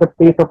 dictate the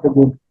pace of the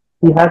game.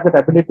 He has that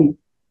ability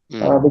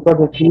Hmm. because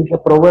if he's a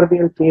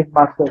proverbial chase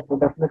master, so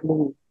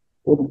definitely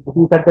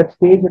he's at that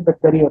stage in the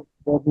career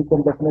where he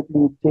can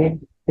definitely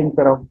change things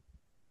around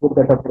with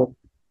that approach.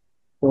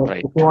 So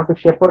Right. if you want to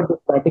shepherd the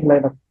batting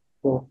lineup,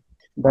 so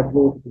that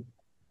way it is.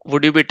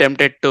 Would you be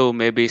tempted to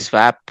maybe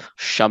swap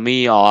Shami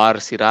or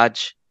Siraj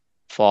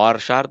for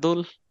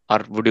Shardul? Or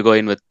would you go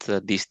in with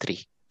these three?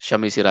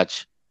 Shami, Siraj,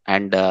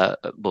 and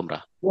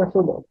Bumrah. Yeah,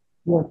 so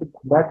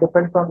that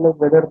depends on like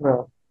whether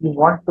you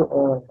want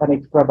an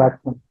extra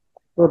batsman.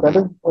 So that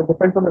Hmm. is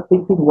depends on the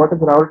thinking. What is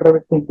Rahul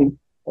Dravid thinking?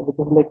 Which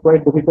is like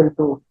quite difficult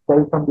to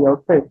tell from the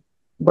outside.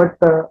 But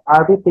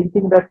are they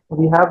thinking that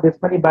we have this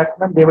many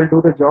batsmen, they will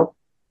do the job?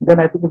 Then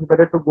I think it's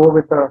better to go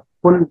with a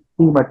full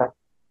team attack.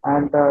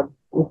 And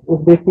if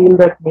they feel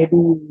that maybe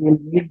we'll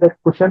need that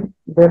cushion,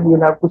 then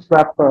you'll have to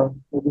swap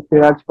maybe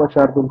Siraj for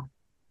Shardul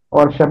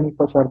or Shami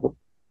for Shardul.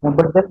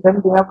 But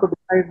then we have to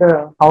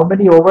decide how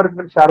many overs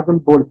will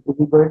Shardul bowl. Is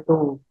he going to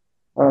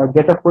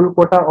get a full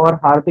quota, or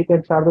Hardik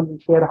and Shardul will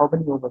share how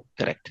many overs?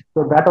 Correct.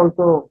 So that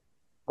also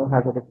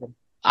has a difference.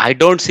 I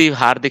don't see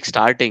Hardik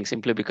starting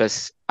simply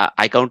because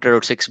I counted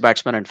out 6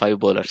 batsmen and 5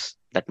 bowlers.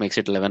 That makes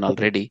it 11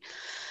 already.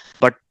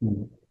 But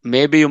Mhm.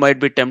 maybe you might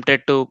be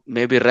tempted to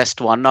maybe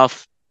rest one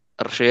of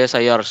Shreyas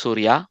Iyer or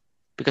Surya,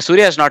 because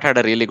Surya has not had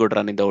a really good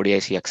run in the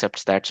ODIs. He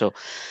accepts that. So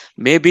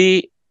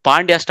maybe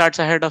Pandya starts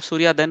ahead of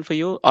Surya then for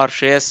you, or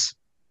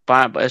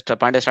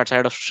Pandya starts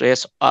ahead of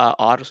Shreyas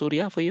or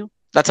Surya for you.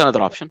 That's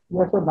another option.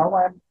 Yeah, so now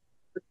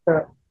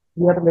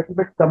we are a little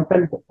bit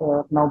compelled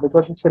now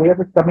because Shreyas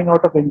is coming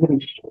out of injury.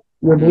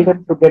 You need Hmm.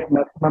 him to get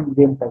maximum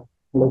game time.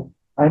 Like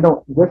I know,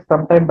 just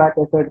some time back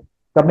I said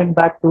coming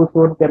back too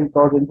soon can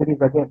cause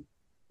injuries again.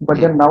 But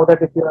Hmm. then now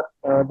that if you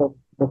are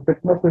the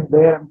fitness is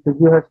there and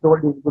physio has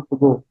told he's good to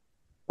go,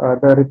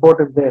 the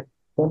report is there,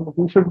 then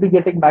he should be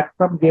getting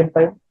maximum game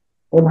time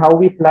in how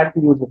we plan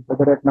to use him,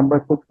 whether at number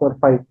six or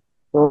five.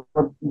 So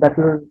that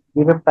will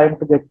give him time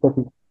to get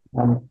settled.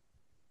 And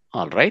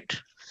All right.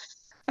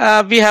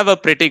 We have a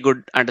pretty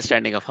good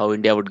understanding of how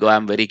India would go.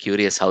 I'm very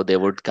curious how they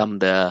would come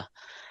the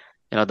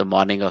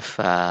morning of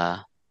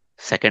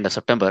 2nd of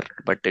September.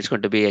 But it's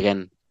going to be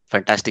again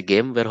fantastic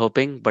game. We're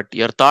hoping. But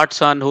your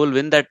thoughts on who will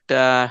win that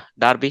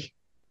derby?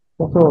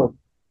 so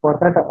for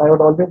that, I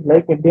would always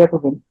like India to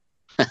win,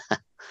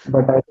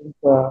 but I think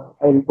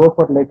I'll go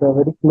for like a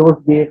very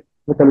close game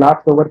with a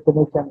last over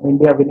finish and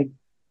India winning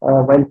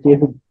while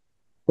chasing.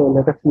 So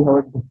let us see how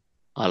it goes.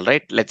 All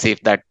right. Let's see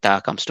if that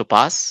comes to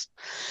pass.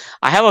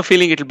 I have a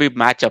feeling it'll be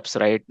matchups,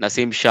 right?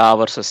 Naseem Shah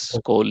versus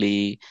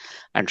Kohli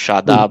and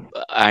Shadab,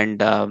 Hmm. and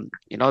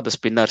the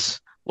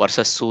spinners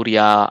versus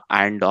Surya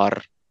and or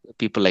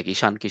people like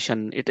Ishan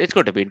Kishan. It's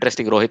going to be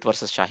interesting. Rohit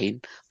versus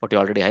Shaheen, what you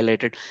already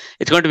highlighted.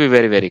 It's going to be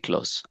very very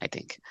close, I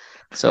think.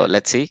 So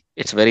let's see.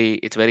 It's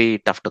very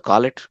tough to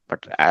call it,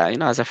 but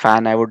as a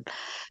fan, I would.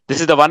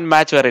 This is the one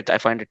match where I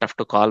find it tough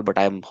to call, but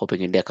I'm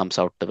hoping India comes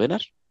out the winner.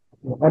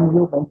 And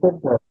you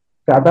mentioned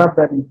Shadab,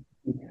 and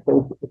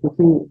if you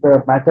see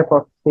the matchup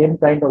of same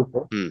kind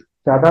also, Hmm,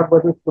 Shadab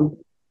versus Kuldeep,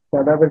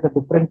 Shadab is a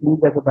different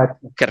league as a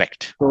batsman.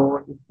 correct. So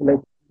it's like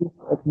if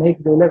it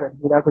makes the 11,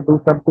 you have to do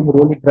something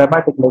really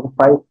dramatic, like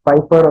a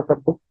fifer or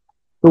something,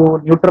 to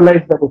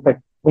neutralize that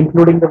effect,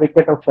 including the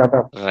wicket of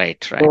Shadab.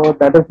 Right, right. So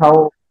that is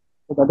how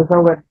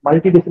when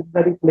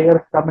multidisciplinary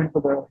players come into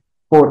the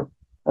fore,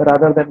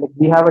 rather than like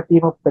we have a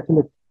team of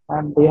specialists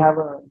and they have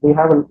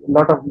a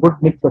lot of good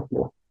mix of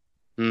players.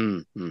 Hmm,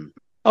 hmm.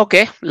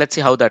 Okay, let's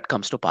see how that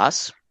comes to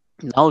pass.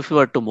 Now, if you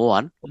were to move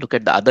on, look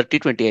at the other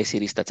T20I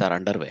series that are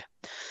underway.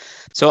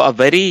 So, a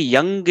very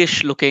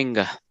youngish looking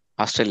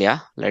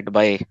Australia, led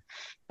by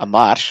a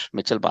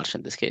Mitchell Marsh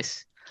in this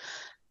case,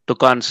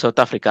 took on South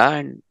Africa.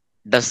 And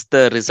does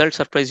the result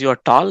surprise you at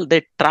all?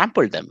 They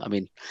trampled them. I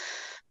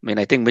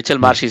think Mitchell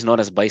Yes. Marsh is known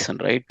as Bison,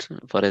 right?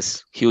 For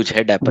his huge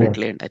head, Yes.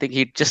 apparently. And I think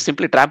he just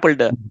simply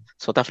trampled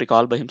South Africa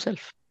all by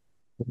himself.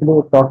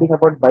 Actually, talking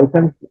about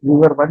bisons, we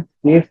were once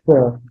chased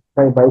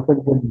by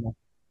bisons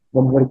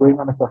when we were going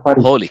on a safari.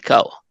 Holy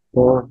cow.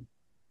 So,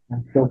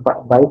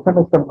 bison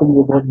is something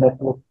you don't mess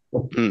with.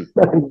 Hmm.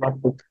 That is one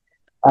thing.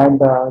 And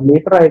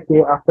later,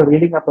 after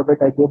reading up a bit,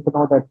 I came to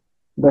know that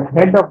the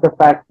head of the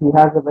pack, he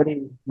has a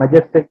very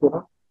majestic, they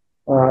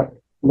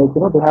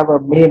have a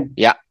mane,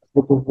 Yeah.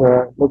 which is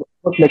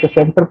almost like a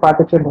center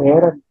partition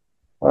hair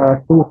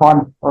and two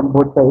horns on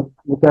both sides,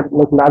 which are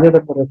like larger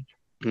than the rest.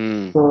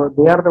 Hmm. So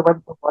they are the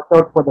ones who watch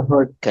out for the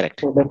herd.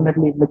 Correct. So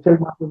definitely Mitchell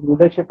Marsh's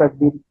leadership has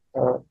been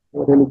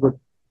really good.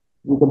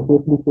 You can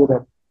safely say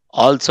that.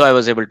 Also, I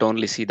was able to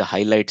only see the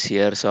highlights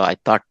here, so I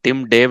thought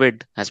Tim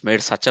David has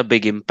made such a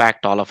big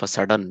impact all of a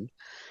sudden.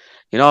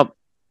 You know,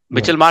 Yeah.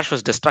 Mitchell Marsh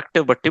was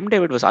destructive, but Tim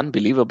David was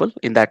unbelievable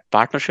in that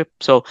partnership.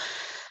 So,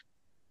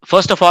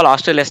 first of all,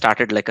 Australia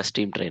started like a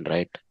steam train,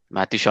 right?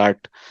 Matthew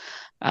Short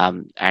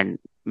and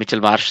Mitchell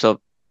Marsh. So,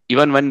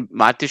 even when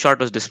Matthew Short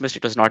was dismissed,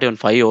 it was not even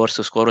 5 overs.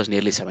 The score was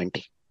nearly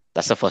 70.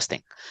 That's the first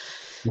thing.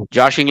 Yeah.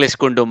 Josh Inglis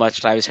couldn't do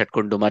much. Travis Head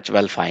couldn't do much.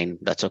 Well, fine.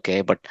 That's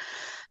okay. But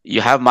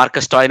you have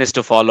Marcus Stoinis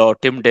to follow,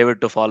 Tim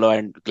David to follow,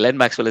 and Glenn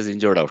Maxwell is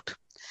injured out.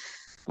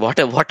 What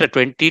a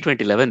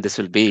 2011 this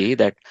will be,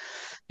 that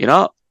you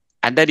know.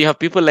 And then you have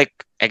people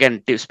like,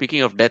 again,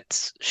 speaking of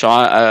depth,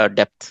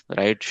 depth,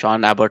 right?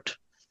 Sean Abbott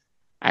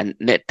and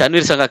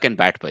Tanvir Sangha can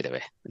bat, by the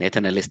way.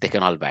 Nathan Ellis, they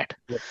can all bat,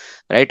 Yeah.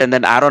 right? And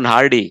then Aaron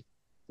Hardy,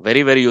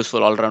 very, very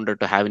useful all rounder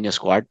to have in your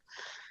squad,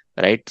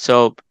 right?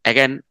 So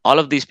again, all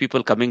of these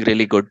people coming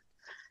really good,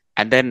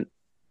 and then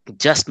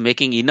just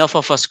making enough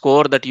of a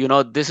score that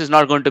this is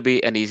not going to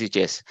be an easy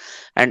chase.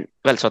 And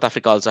well, South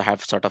Africa also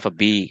have sort of a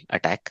B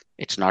attack.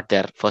 It's not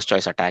their first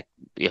choice attack.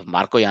 You have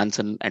Marco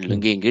Janssen and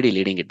Lungi Ngidi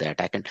leading it the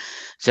attack, and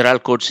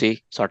Gerald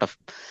Coetzee sort of,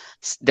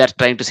 they're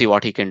trying to see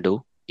what he can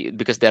do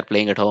because they're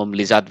playing at home.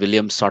 Lizard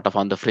Williams sort of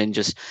on the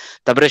fringes.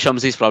 Tabre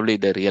Shamsi is probably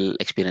the real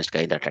experienced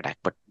guy in that attack,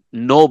 but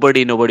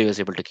nobody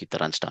was able to keep the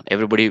runs down.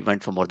 Everybody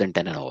went for more than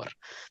 10 an over.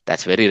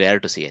 That's very rare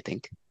to see, I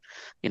think,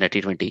 in a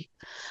T20.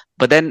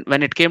 But then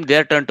when it came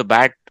their turn to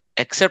bat,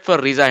 except for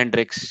Riza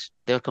Hendricks,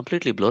 they were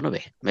completely blown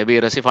away. Maybe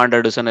Rasif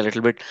Anderson a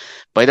little bit.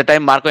 By the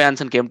time Marco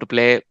Janssen came to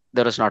play,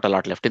 there was not a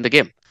lot left in the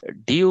game.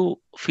 Do you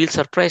feel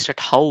surprised at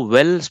how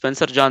well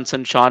Spencer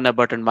Johnson, Sean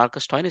Abbott, and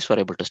Marcus Stoinis were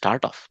able to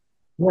start off?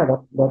 Yeah,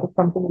 that is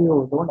something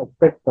you don't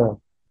expect.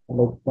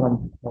 Like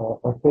from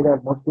Australia,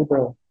 mostly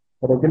the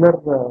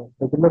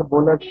regular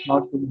bowlers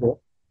not in there.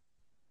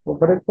 So,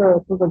 but it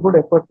was a good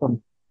effort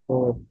from.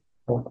 So,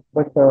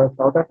 but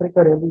South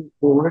Africa really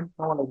they wouldn't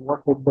know like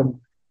what hit them.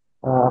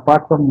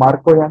 Apart from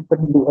Marco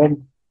Jansen in the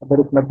end, there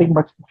is nothing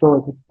much to show.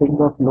 It's a string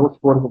of low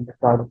scores in the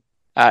start.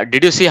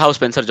 Did you see how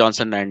Spencer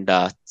Johnson and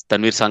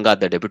Tanvir Sangha,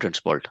 the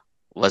debutants, bowled?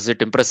 Was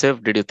it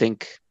impressive? Did you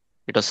think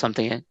it was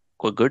something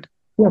good?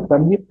 Yeah,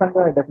 Tanvir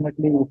Sangha, I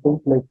definitely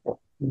think like it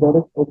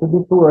will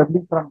be too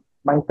early from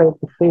my side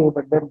to say,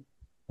 but then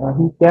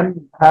he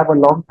can have a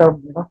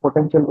long-term,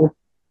 potential if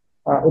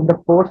in the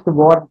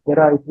post-war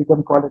era, if we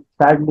can call it.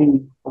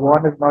 Sadly,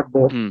 war is not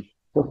there.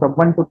 So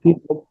someone to keep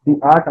like, the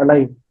art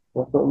alive.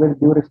 So with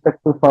due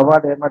respect to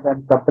Fawad Ahmed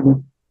and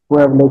company who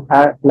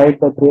have played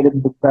the trade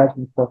in Big Bash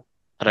and stuff.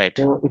 Right.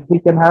 So if we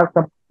can have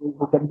some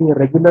who can be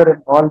regular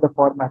in all the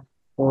formats,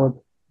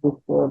 so this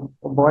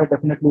boy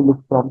definitely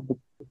looks promising.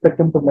 Expect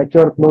him to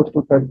mature close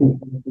to 30.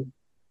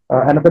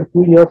 Another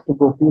few years to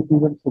go, few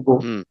seasons to go.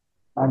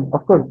 And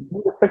of course,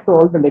 with respect to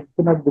all the leg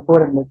spinners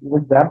before, and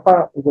even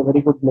Zampa is a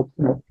very good leg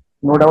spinner,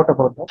 no doubt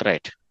about that.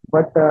 Right.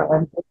 But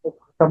and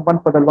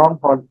someone for the long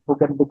haul who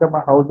can become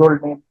a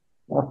household name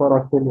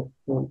for Australia.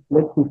 So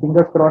let's see,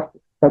 fingers crossed,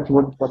 touch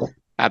wood for that.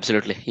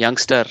 Absolutely.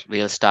 Youngster,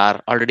 real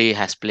star, already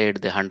has played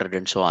the 100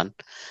 and so on.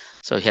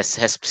 So he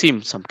has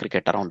seen some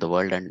cricket around the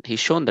world and he's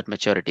shown that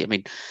maturity. I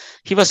mean,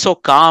 he was so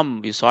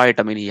calm. You saw it.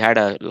 I mean, he had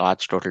a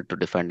large total to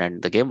defend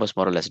and the game was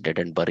more or less dead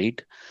and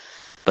buried.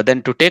 But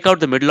then to take out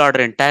the middle order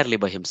entirely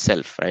by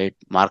himself, right?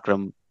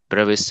 Markram,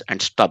 Brevis,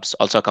 and Stubbs,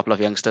 also a couple of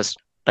youngsters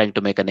trying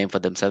to make a name for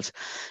themselves.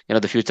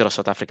 The future of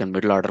South African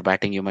middle order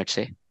batting, you might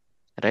say,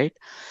 right?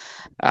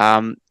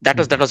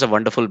 That was a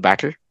wonderful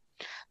battle.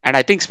 And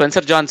I think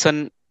Spencer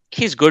Johnson,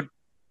 he's good.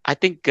 I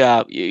think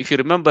if you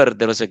remember,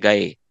 there was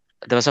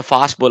a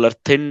fast bowler,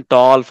 thin,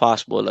 tall,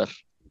 fast bowler.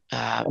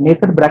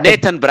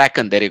 Nathan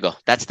Bracken, there you go.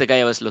 That's the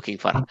guy I was looking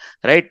for,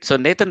 right? So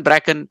Nathan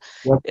Bracken,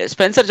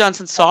 Spencer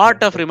Johnson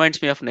sort of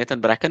reminds me of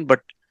Nathan Bracken,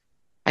 but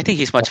I think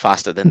he's much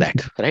faster than that,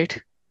 right?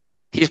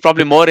 He's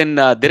probably more in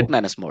Dirk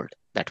Nannes mold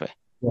that way.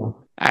 Yeah.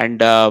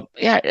 And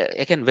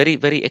again, very,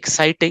 very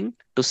exciting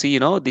to see,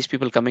 these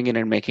people coming in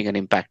and making an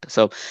impact.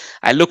 So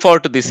I look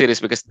forward to this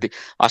series because the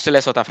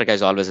Australia-South Africa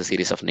is always a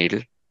series of needle.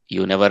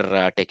 You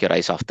never take your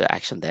eyes off the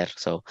action there.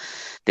 So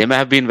they may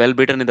have been well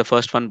beaten in the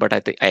first one, but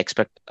I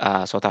expect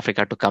South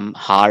Africa to come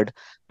hard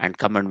and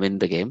come and win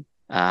the game,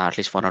 at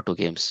least 1 or 2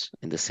 games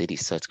in the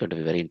series. So it's going to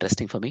be very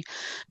interesting for me.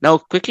 Now,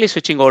 quickly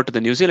switching over to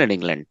the New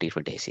Zealand-England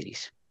T20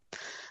 series.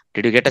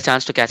 Did you get a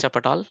chance to catch up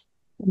at all?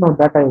 No,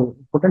 that I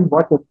couldn't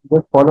watch it.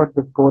 Just followed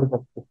the scores.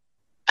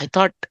 I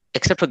thought,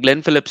 except for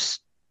Glenn Phillips,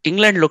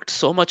 England looked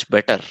so much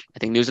better. I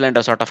think New Zealand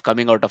are sort of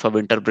coming out of a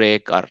winter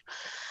break, or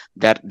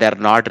they're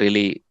not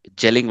really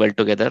gelling well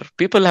together.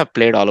 People have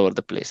played all over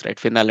the place, right?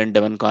 Finn Allen,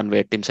 Devon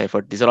Conway, Tim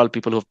Seifert. These are all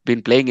people who've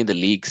been playing in the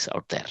leagues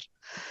out there.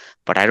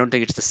 But I don't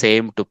think it's the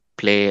same to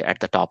play at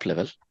the top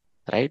level,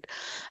 right?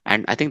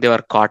 And I think they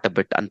were caught a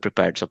bit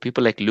unprepared. So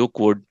people like Luke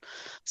Wood,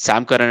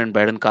 Sam Curran and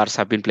Baden Cars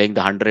have been playing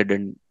the 100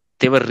 and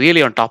they were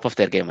really on top of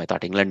their game. I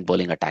thought England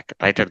bowling attack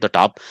right at the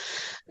top.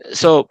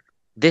 So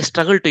they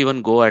struggled to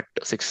even go at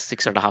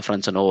 6.5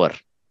 runs and over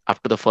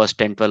up to the first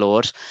 10, 12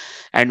 overs.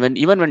 And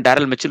even when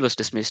Darrell Mitchell was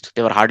dismissed,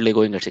 they were hardly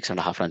going at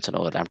 6.5 runs an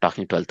over. I'm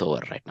talking 12th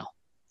over right now,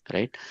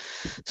 right?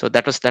 So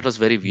that was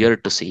very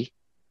weird to see.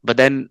 But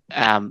then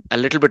a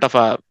little bit of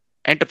a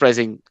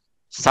enterprising,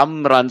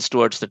 some runs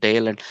towards the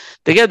tail, and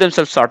they gave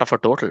themselves sort of a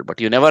total. But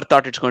you never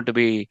thought it's going to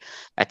be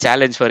a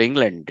challenge for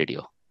England, did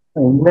you?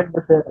 England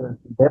with their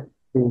depth,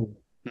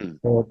 Hmm.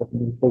 they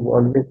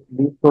always,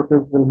 these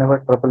totals will never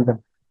trouble them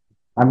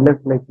unless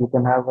like you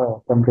can have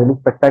some really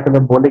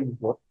spectacular bowling as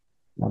well.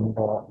 And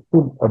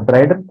see,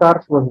 Bryden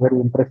Cars was very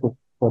impressive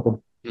for them,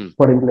 Hmm.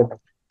 for England.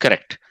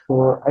 Correct.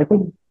 So I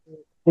think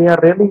they are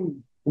really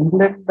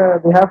England.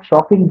 They have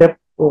shocking depth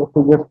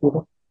to just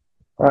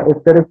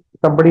if there is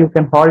somebody who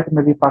can halt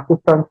maybe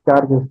Pakistan's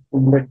charges,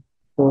 England.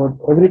 So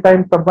every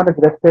time someone is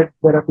rested,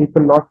 there are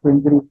people lost to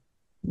injury.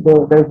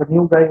 There is a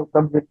new guy who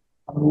comes in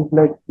and he's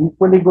like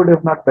equally good,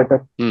 if not better.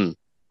 Hmm.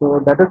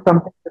 So that is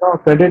something,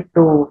 credit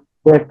to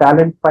their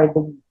talent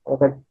finding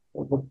that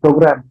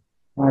program.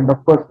 And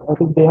of course, I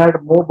think they had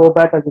Mo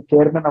Bobat as the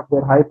chairman of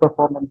their high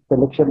performance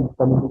selection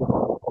committee.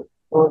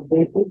 So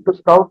they seem to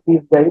scout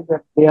these guys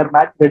and they are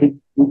match ready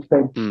each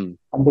time Hmm.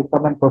 and they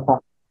come and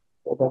perform.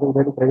 So that is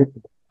very credit to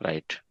them.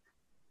 Right.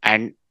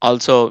 And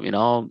also,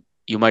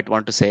 you might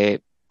want to say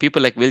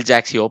people like Will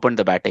Jacks, he opened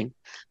the batting,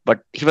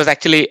 but he was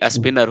actually a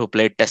spinner who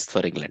played test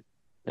for England,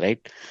 right?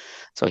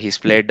 So he's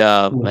played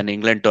when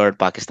England toured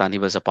Pakistan, he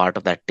was a part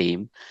of that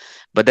team.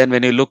 But then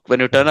when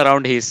you turn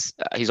around, he's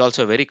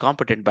also a very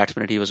competent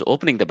batsman. He was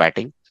opening the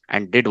batting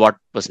and did what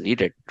was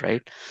needed,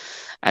 right?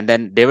 And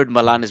then David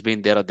Malan has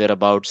been there or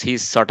thereabouts.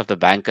 He's sort of the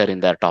banker in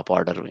their top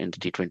order in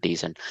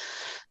T20s, and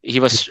he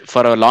was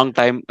for a long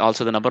time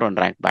also the number one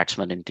ranked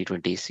batsman in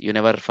T20s. You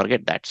never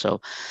forget that.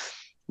 So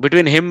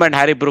between him and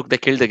Harry Brook, they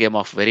killed the game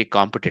off very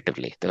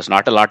competitively. There was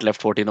not a lot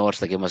left. 14 overs,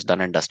 the game was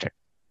done and dusted.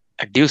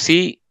 Do you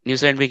see New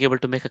Zealand being able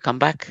to make a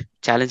comeback,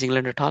 challenge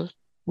England at all?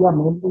 Yeah,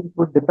 mainly it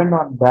would depend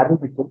on Barry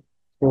Mitchell.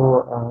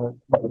 So,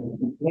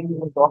 when he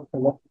was off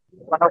select,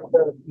 one of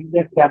the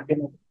previous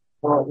captains.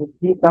 So, if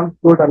he comes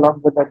good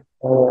along with that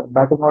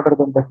batting order,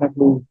 then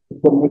definitely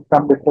it can make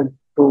some difference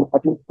to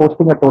at least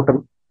posting a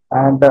total.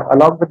 And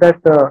along with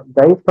that,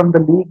 guys from the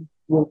league,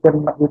 you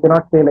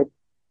cannot say like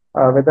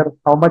whether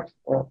how much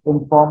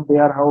in form they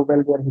are, how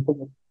well they are hitting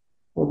it.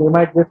 So they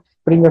might just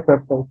spring a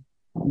surprise.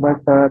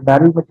 But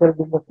Daryl Mitchell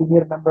being a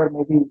senior member,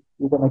 maybe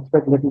you can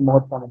expect a little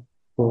more from him.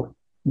 So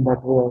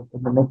that way,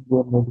 in the next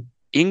game, maybe.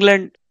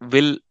 England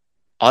will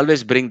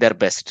always bring their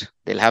best.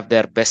 They'll have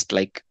their best,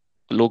 like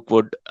Luke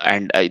Wood,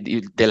 and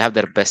they'll have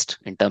their best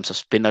in terms of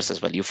spinners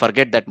as well. You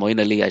forget that Moeen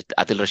Ali,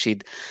 Adil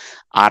Rashid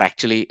are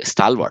actually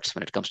stalwarts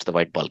when it comes to the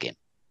white ball game,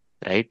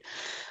 right?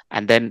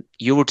 And then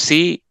you would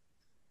see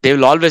they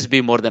will always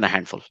be more than a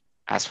handful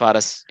as far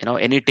as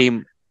any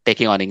team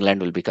taking on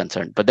England will be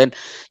concerned. But then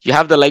you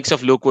have the likes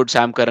of Luke Wood,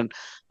 Sam Curran,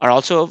 or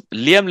also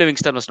Liam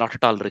Livingstone was not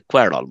at all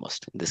required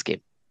almost in this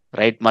game,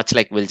 right? Much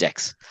like Will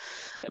Jacks.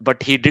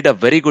 But he did a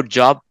very good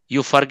job.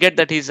 You forget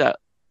that he's a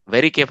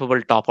very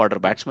capable top order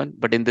batsman,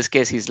 but in this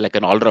case, he's like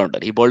an all rounder.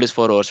 He bowled his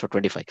 4 overs for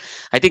 25.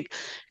 I think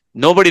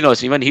nobody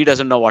knows, even he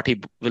doesn't know what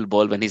he will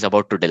bowl when he's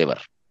about to deliver,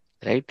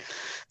 right?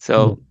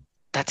 So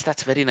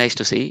that's very nice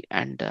to see.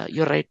 And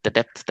you're right, the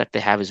depth that they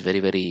have is very,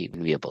 very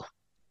enviable.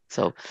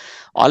 So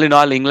all in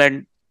all,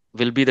 England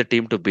will be the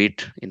team to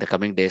beat in the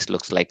coming days,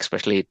 looks like,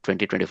 especially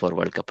 2024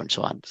 World Cup and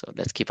so on. So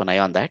let's keep an eye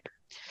on that.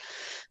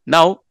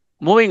 Now,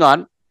 moving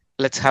on,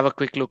 let's have a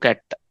quick look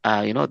at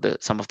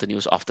some of the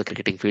news off the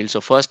cricketing field.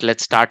 So first,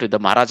 let's start with the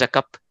Maharaja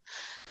Cup.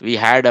 We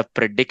had a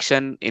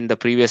prediction in the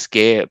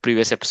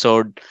previous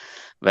episode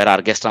where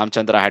our guest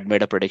Ramchandra had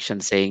made a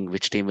prediction saying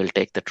which team will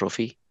take the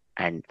trophy.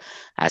 And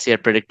as he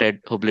had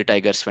predicted, Hubli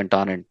Tigers went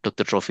on and took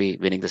the trophy,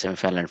 winning the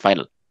semi-final and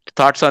final.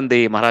 Thoughts on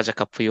the Maharaja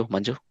Cup for you,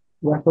 Manju?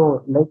 Yeah,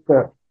 so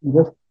like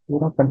just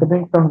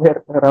continuing from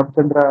where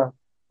Ramchandra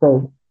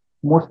said,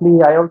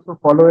 mostly I also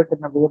follow it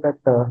in a way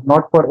that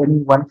not for any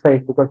one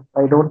side because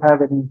I don't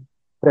have any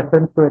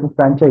preference to any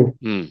franchise.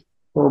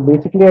 So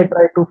basically, I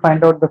try to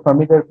find out the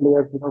familiar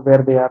players,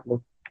 where they are.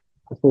 Like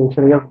say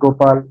Shreyas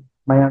Gopal,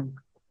 Mayank.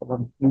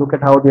 Look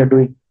at how they are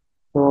doing.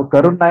 So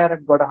Karun Nair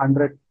had got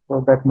 100,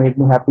 so that made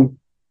me happy.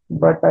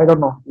 But I don't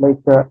know, like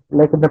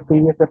in the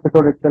previous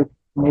episode itself,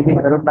 maybe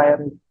Karun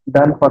Nair is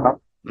done for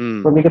now.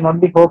 So we can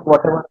only hope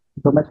whatever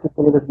domestic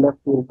player is left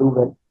will do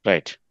well.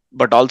 Right.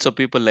 But also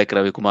people like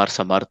Ravi Kumar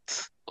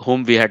Samarth,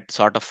 whom we had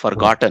sort of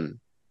forgotten.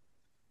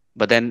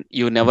 But then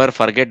you never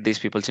forget these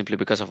people simply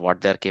because of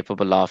what they're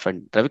capable of.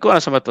 And Ravi Kumar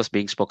Samarth was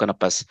being spoken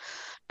up as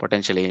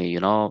potentially,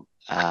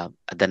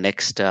 the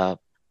next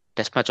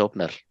test match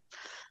opener.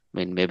 I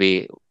mean,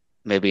 maybe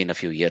in a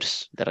few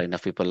years. There are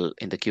enough people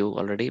in the queue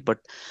already. But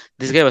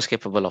this guy was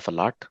capable of a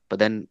lot. But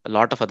then a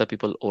lot of other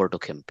people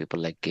overtook him. People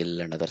like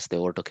Gill and others, they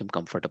overtook him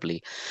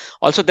comfortably.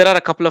 Also, there are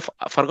a couple of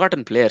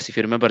forgotten players. If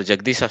you remember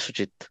Jagdish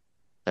Suchit,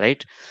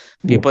 right?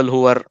 People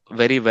who are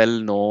very well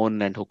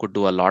known and who could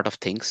do a lot of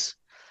things.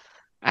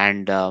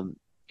 And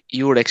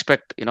you would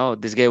expect,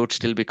 this guy would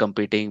still be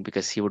competing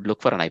because he would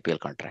look for an IPL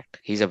contract.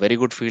 He's a very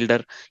good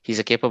fielder. He's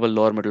a capable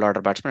lower middle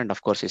order batsman. And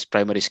of course, his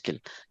primary skill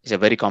is a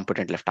very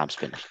competent left arm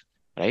spinner.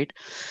 Right.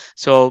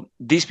 So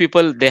these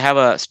people, they have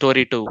a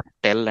story to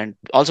tell. And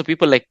also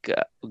people like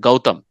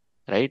Gautam,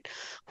 right,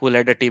 who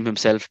led a team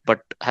himself,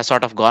 but has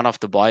sort of gone off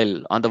the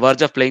boil. On the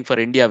verge of playing for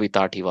India, we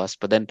thought he was.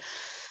 But then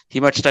he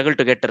might struggle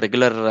to get a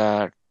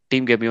regular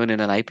team game even in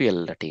an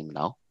IPL team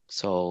now.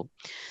 So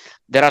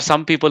there are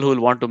some people who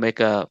will want to make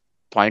a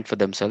point for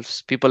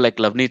themselves. People like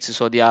Lavneet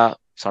Sisodia,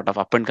 sort of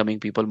up and coming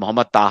people.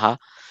 Mohammad Taha,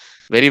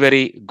 very,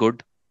 very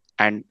good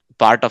and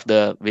part of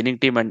the winning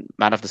team and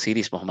man of the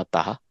series, Mohammad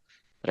Taha.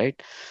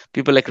 Right?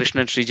 People like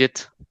Krishnan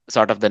Srijit,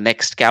 sort of the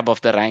next cab of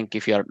the rank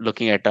if you're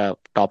looking at a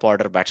top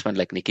order batsman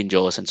like Nikin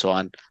Jose and so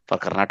on for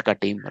Karnataka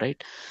team,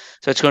 right?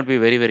 So it's going to be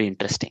very, very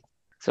interesting.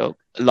 So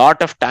a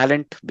lot of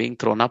talent being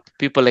thrown up.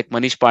 People like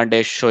Manish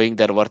Pandey showing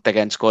their worth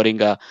again,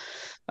 scoring a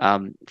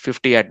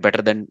 50 at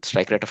better than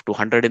strike rate of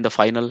 200 in the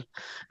final.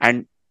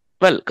 And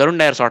well, Karun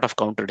Nair sort of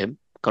countered him.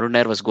 Karun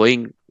Nair was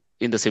going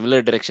in the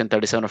similar direction,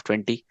 37 of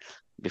 20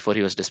 before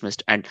he was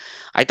dismissed. And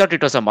I thought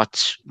it was a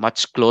much,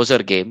 much closer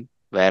game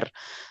where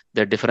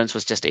the difference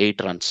was just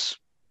 8 runs,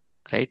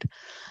 right?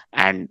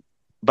 And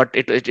but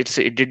it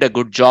did a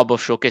good job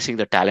of showcasing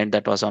the talent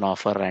that was on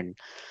offer and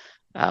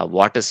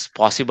what is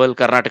possible.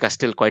 Karnataka is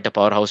still quite a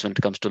powerhouse when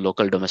it comes to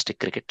local domestic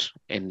cricket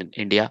in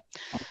India,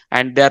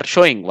 and they are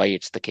showing why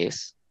it's the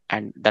case,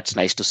 and that's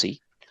nice to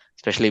see.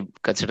 Especially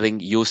considering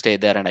you stay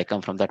there and I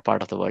come from that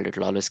part of the world, it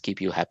will always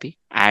keep you happy.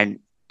 And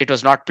it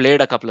was not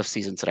played a couple of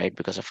seasons, right,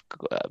 because of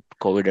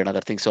COVID and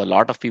other things. So a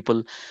lot of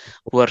people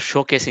who are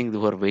showcasing,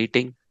 who are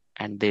waiting,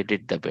 and they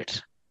did the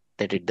bit.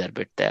 They did their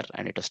bit there,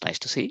 and it was nice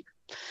to see.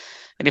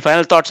 Any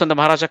final thoughts on the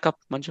Maharaja Cup,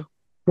 Manju?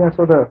 Yeah,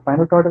 so the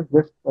final thought is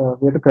just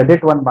we have to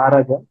credit one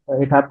Maharaja.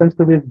 It happens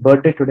to be his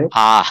birthday today.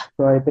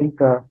 So I think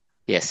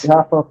yes, on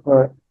behalf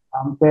of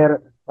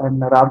Armchair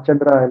and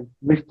Ramchandra, I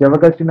wish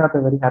Javagal Srinath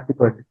a very happy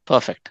birthday.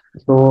 Perfect.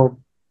 So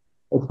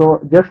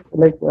just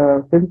like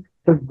since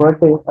his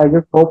birthday, I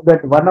just hope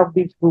that one of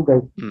these two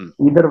guys,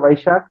 either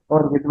Vaishak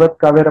or Vidwat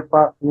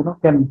Kavirappa,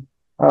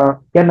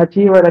 can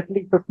achieve at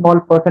least a small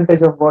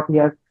percentage of what he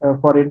has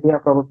for India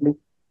probably.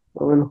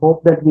 So we'll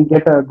hope that we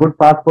get a good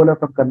fast bowler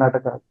from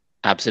Karnataka.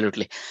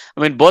 Absolutely.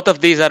 I mean, both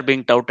of these are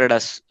being touted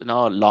as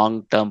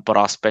long-term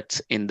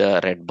prospects in the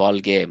red ball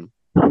game,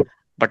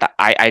 but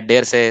I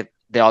dare say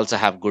they also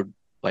have good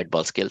white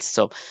ball skills.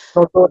 So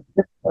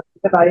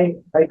I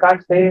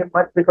can't say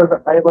much because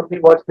I only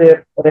watched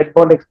their red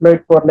ball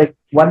exploit for like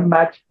one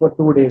match for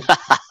 2 days,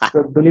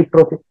 the Duleep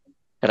Trophy.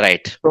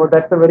 Right. So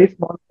that's a very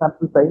small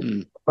sample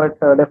size, but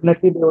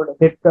definitely they would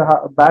hit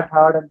the bat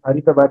hard and hurry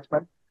the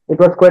batsman. It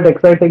was quite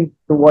exciting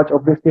to watch.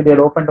 Obviously, they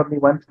opened only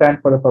one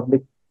stand for the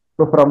public.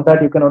 So from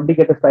that, you can only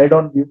get a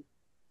side-on view.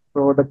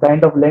 So the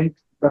kind of length,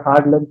 the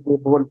hard length they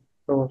bowl.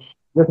 So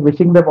just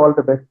wishing them all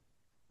the best.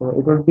 So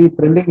it would be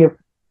thrilling if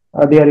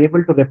they are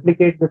able to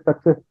replicate the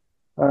success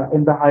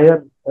in the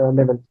higher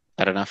levels.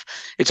 Fair enough.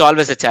 It's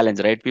always a challenge,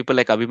 right? People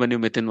like Abhimanyu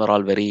Mithun were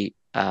all very,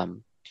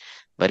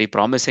 very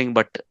promising,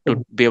 but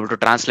to be able to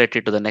translate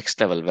it to the next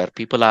level where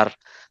people are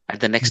at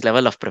the next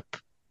level of prep,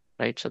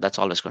 right? So that's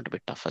always going to be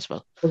tough as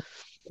well.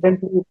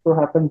 Incidentally, it so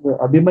happens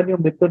Abhimanyu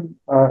Mithun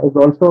is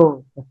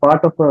also a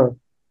part of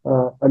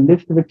a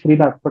list with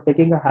Srinath for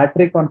taking a hat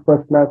trick on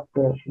first class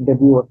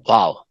debut.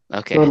 Wow.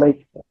 Okay. So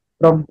like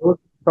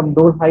from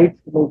those heights,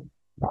 like,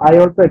 I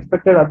also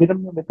expected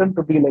Abhimanyu Mithun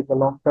to be like a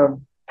long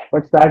term,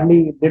 but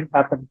sadly it didn't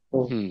happen.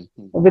 So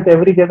with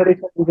every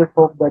generation, we just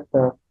hope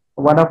that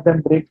one of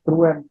them breaks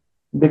through and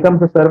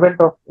becomes a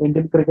servant of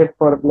Indian cricket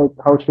for like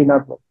how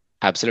Srinath was.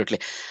 Absolutely.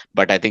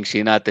 But I think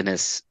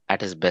Srinath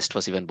at his best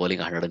was even bowling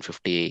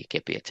 150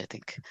 kph, I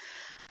think.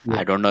 Yeah.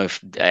 I don't know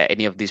if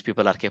any of these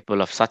people are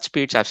capable of such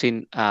speeds. I've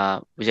seen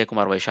Vijay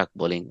Kumar Vaishak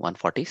bowling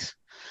 140s.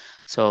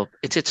 So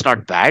it's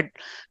not bad,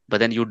 but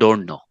then you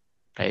don't know,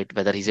 right?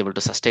 Whether he's able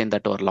to sustain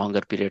that over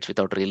longer periods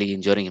without really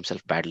injuring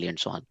himself badly and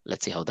so on.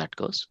 Let's see how that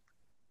goes.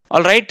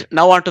 All right.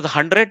 Now on to the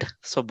 100.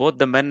 So both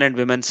the men and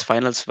women's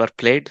finals were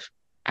played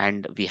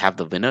and we have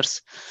the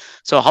winners.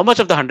 So how much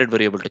of the 100 were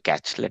you able to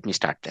catch? Let me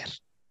start there.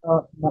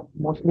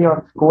 Mostly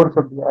on scores.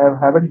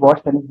 I haven't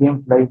watched any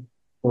games live,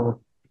 so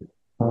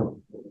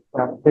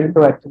still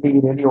to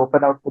actually really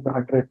open out to the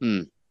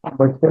 100.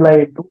 But still,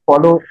 I do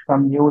follow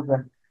some news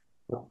and.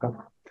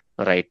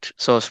 Right.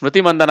 So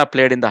Smriti Mandana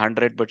played in the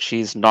 100, but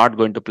she's not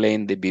going to play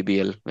in the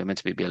BBL,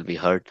 women's BBL. We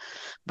heard,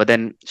 but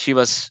then she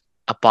was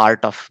a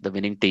part of the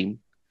winning team,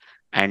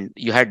 and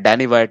you had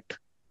Danny White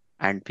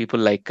and people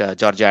like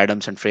Georgia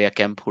Adams and Freya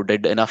Kemp who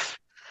did enough.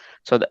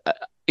 So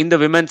in the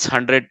women's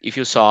 100, if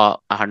you saw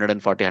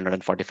 140,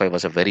 145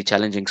 was a very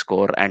challenging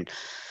score. And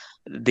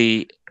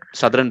the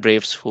Southern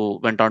Braves, who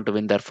went on to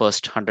win their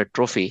first 100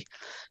 trophy,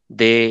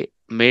 they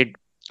made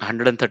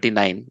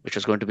 139, which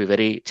was going to be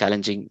very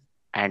challenging.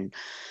 And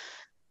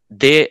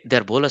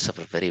their bowlers are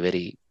very,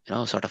 very,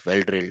 sort of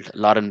well drilled.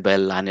 Lauren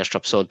Bell, Anya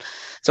Strupsol.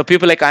 So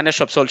people like Anya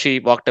Strupsol, she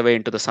walked away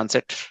into the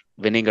sunset,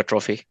 winning a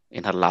trophy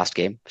in her last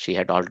game. She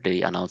had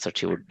already announced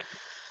that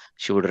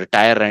she would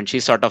retire, and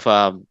she's sort of a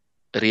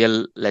real,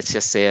 let's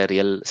just say, a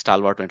real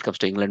stalwart when it comes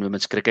to England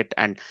women's cricket.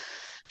 And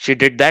she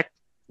did that.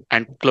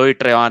 And Chloe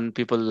Treon,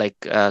 people like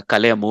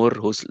Kalea Moore,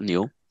 who's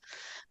new,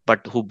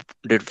 but who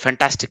did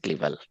fantastically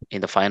well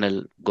in the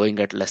final, going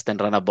at less than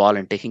run a ball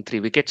and taking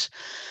 3 wickets.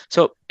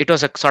 So it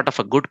was a sort of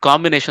a good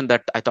combination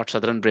that I thought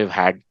Southern Brave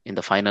had in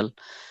the final,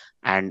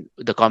 and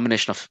the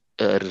combination of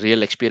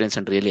real experience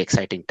and really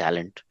exciting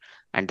talent,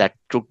 and that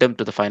took them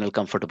to the final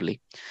comfortably.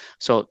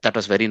 So that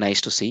was very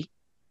nice to see,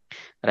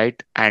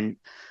 right? And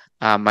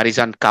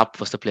Marizan Kapp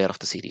was the player of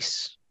the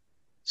series.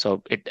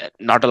 So it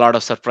not a lot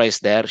of surprise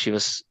there. She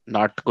was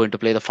not going to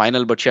play the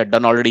final, but she had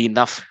done already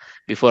enough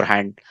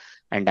beforehand.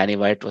 And Danny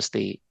White was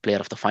the player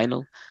of the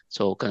final.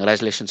 So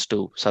congratulations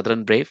to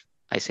Southern Brave,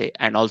 I say,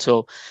 and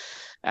also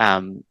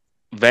um,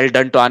 well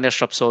done to Anya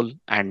Strupsol.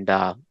 And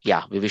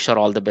yeah, we wish her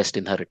all the best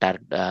in her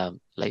retired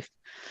life.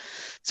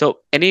 So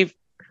any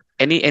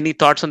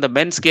thoughts on the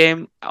men's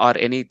game or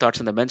any thoughts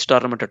on the men's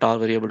tournament at all?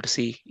 Were you able to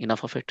see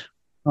enough of it?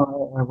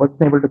 I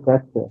wasn't able to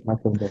catch much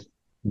of the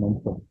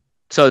men's one.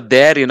 So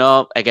there,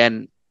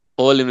 again,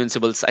 all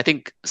Invincibles. I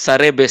think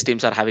Surrey-based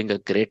teams are having a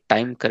great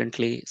time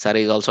currently.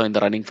 Surrey is also in the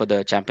running for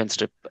the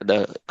championship,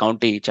 the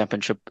county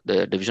championship,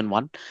 the Division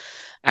 1.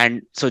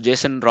 And so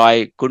Jason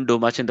Roy couldn't do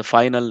much in the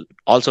final.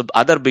 Also,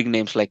 other big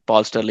names like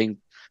Paul Sterling,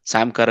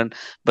 Sam Curran.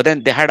 But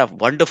then they had a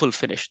wonderful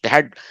finish.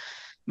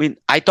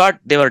 I thought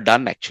they were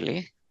done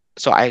actually.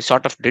 So I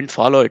sort of didn't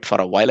follow it for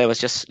a while. I was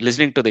just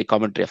listening to the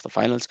commentary of the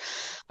finals.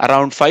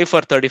 Around 5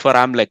 for 34,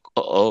 I'm like,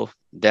 oh,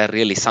 they're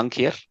really sunk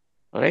here.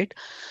 Right.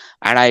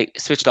 And I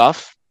switched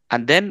off.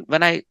 And then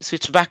when I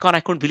switched back on,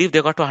 I couldn't believe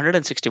they got to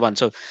 161.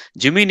 So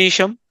Jimmy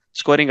Neesham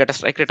scoring at a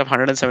strike rate of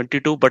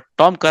 172, but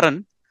Tom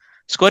Curran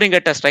scoring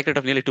at a strike rate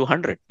of nearly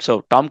 200.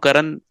 So Tom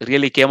Curran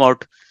really came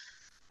out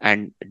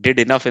and did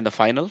enough in the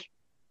final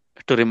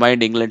to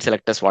remind England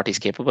selectors what he's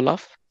capable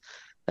of.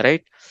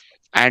 Right.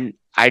 And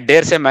I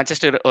dare say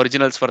Manchester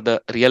Originals were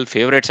the real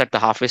favourites at the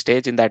halfway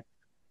stage in that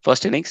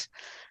first innings.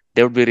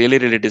 They would be really,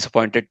 really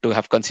disappointed to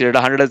have considered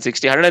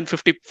 160,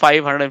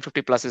 155,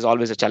 150 plus is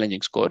always a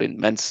challenging score in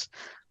men's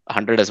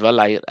 100 as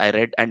well. I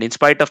read, and in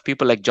spite of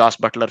people like Josh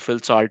Butler, Phil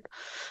Salt,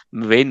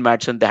 Wayne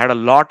Madsen, they had a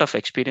lot of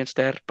experience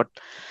there, but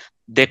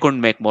they couldn't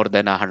make more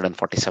than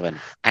 147.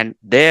 And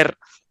there,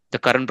 the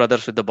Curran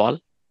brothers with the ball,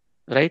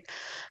 right?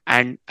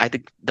 And I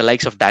think the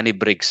likes of Danny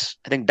Briggs.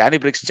 I think Danny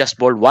Briggs just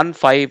bowled 1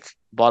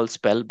 5-ball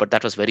spell, but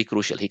that was very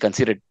crucial. He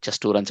conceded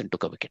just 2 runs and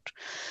took a wicket.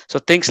 So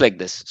things like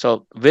this.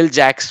 So Will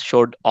Jacks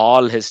showed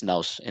all his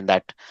nous in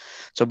that.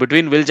 So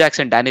between Will Jacks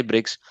and Danny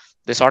Briggs,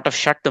 they sort of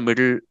shut the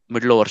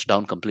middle overs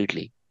down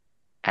completely,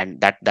 and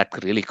that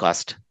really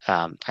cost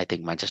I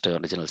think Manchester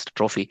Originals the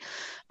trophy.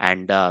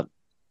 And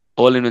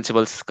all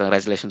Invincibles,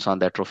 congratulations on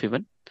that trophy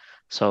win.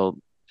 So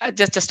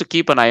just to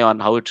keep an eye on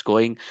how it's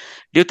going.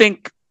 Do you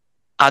think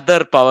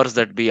other powers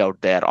that be out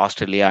there,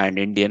 Australia and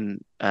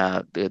Indian,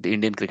 the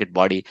Indian cricket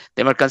body,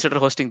 they might consider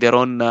hosting their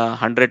own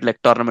 100-leg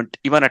tournament,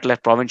 even at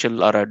like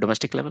provincial or a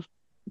domestic level?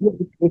 Yeah,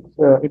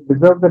 it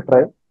deserves a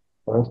try.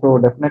 So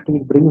definitely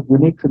it brings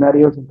unique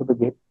scenarios into the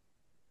game.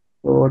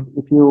 So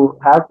if you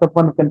have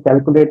someone who can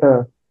calculate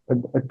a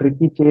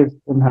tricky chase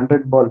in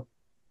 100 balls,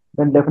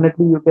 then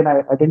definitely you can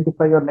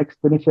identify your next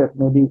finisher.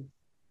 Maybe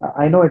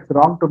I know it's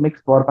wrong to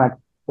mix formats,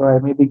 so I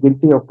may be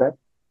guilty of that.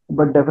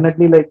 But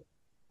definitely, like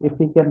if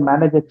he can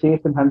manage a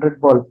chase in 100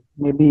 balls,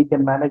 maybe he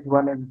can manage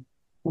one in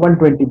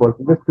 120 balls.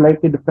 Just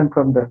slightly different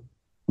from the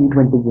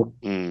T20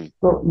 game.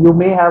 So you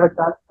may have a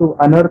chance to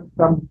unearth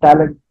some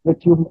talent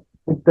which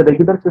the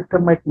regular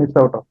system might miss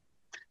out on.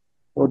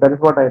 So that is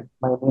what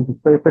my main thing.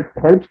 So if it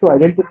helps to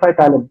identify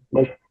talent,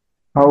 like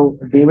how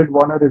David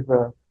Warner is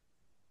a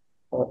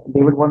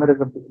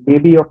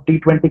baby of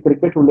T20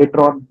 cricket who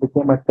later on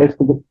became a test,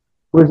 who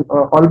is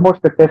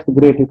almost a test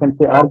great. You can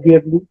say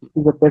arguably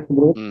he's a test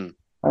great,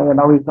 and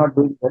now he's not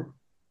doing well.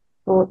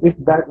 So if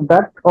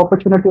that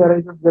opportunity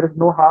arises, there is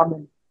no harm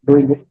in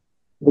doing it,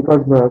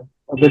 because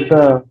with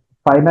the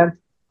finance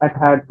at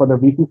hand for the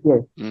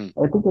BCCI,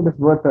 I think it is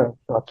worth a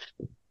shot.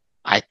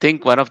 I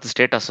think one of the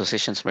state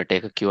associations may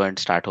take a cue and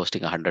start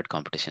hosting 100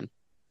 competition,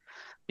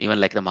 even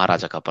like the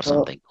Maharaja Cup or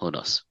something. Who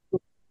knows?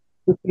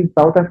 In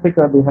South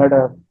Africa, they had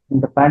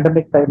in the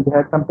pandemic time, they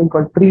had something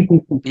called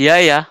 3TC.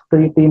 Yeah.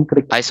 3-team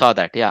cricket. I saw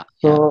that. Yeah.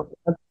 So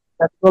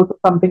that's also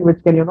something which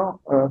can,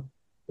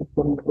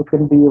 it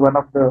can be one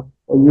of the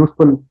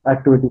useful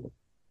activities.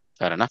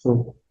 Fair enough.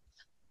 So,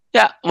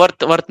 yeah,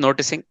 worth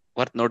noticing.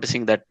 Worth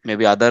noticing that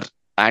maybe other,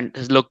 and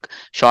look,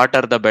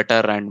 shorter the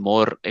better and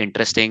more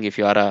interesting. If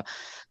you have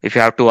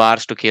 2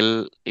 hours to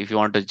kill, if you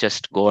want to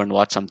just go and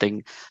watch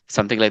something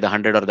like the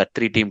 100 or that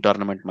 3-team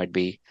tournament might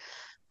be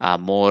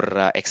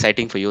more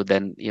exciting for you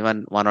than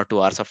even 1 or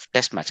 2 hours of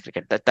test match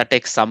cricket. That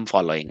takes some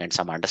following and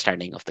some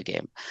understanding of the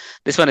game.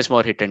 This one is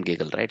more hit and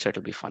giggle, right? So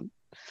it'll be fun.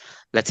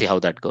 Let's see how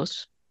that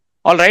goes.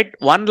 All right,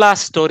 one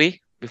last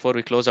story before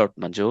we close out,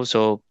 Manju.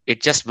 So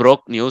it just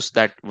broke news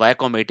that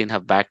Viacom 18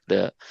 have backed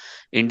the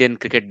Indian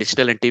cricket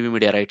digital and TV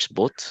media rights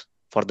both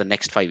for the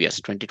next 5 years,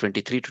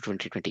 2023 to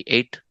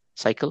 2028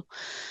 cycle,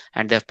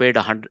 and they've paid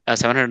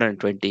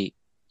 720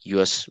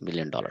 US $1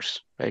 million,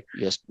 right?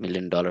 US $1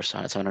 million,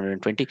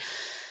 720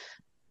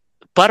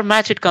 per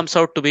match. It comes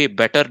out to be a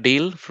better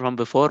deal from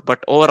before,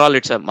 but overall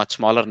it's a much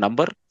smaller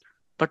number.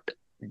 But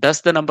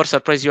does the number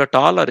surprise you at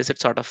all, or is it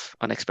sort of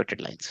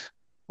unexpected lines?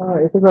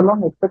 It is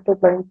along expected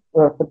lines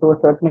to a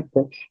certain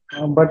extent,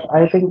 but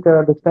I think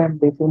this time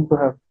they seem to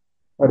have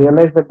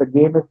realized that the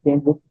game is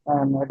changing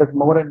and it is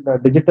more in the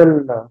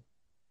digital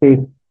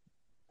phase.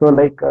 So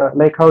like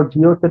how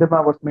Geo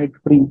Cinema was made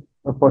free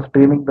for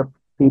streaming the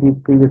series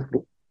previously.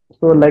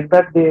 So like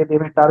that they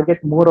may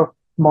target more of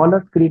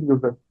smaller screen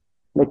users,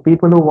 like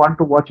people who want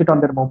to watch it on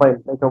their mobile,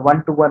 like a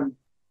one-to-one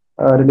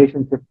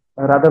relationship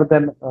rather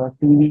than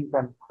TVs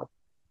and stuff.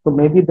 So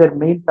maybe their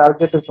main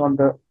target is on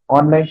the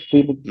online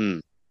streaming. Hmm.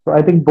 So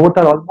I think both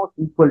are almost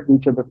equal to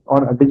each other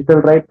on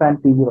digital rights and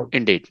TV rights.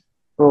 Indeed.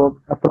 So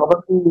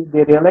probably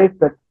they realize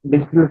that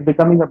digital is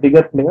becoming a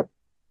bigger player,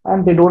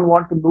 and they don't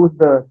want to lose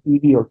the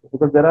TV also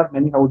because there are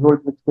many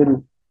households which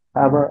still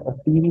have a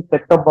TV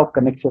set-top box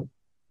connection.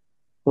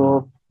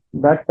 So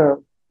that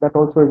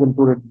also is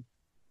included.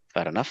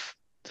 Fair enough.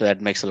 So that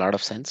makes a lot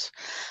of sense.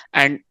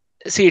 And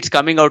see, it's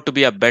coming out to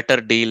be a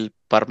better deal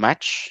per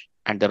match,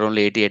 and there are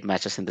only 88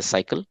 matches in this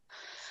cycle.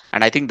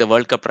 And I think the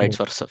World Cup rights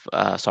were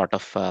sort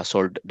of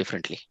sold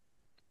differently.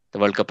 The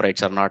World Cup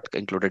rights are not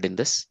included in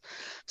this,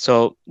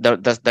 so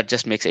that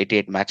just makes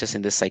 88 matches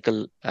in this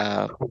cycle,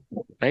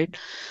 right?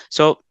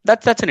 So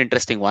that's an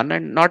interesting one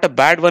and not a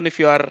bad one if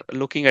you are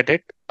looking at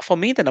it. For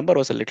me, the number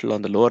was a little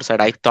on the lower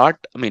side. I thought,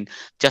 I mean,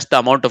 just the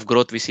amount of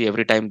growth we see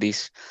every time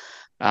these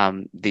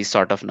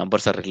sort of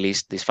numbers are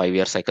released, these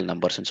 5-year cycle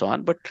numbers and so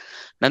on. But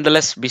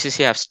nonetheless,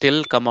 BCCI have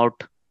still come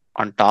out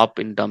on top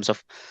in terms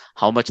of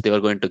how much they were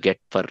going to get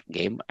per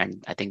game.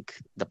 And I think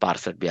the par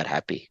said we are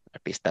happy.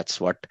 At least that's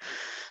what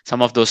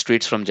some of those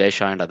tweets from Jay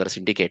Shah and others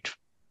indicate.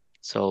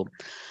 So,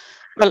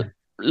 well,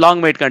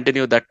 long may it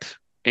continue that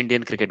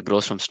Indian cricket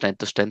grows from strength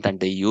to strength and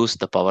they use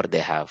the power they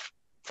have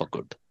for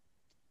good.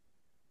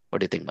 What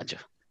do you think, Manju?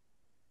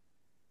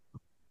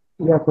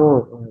 Yeah,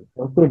 so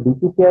okay,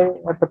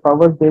 BCCI at the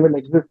powers they will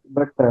exist,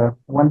 but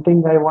one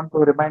thing I want to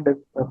remind is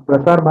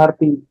Prasar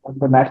Bharati,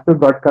 the national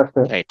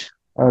broadcaster, Right.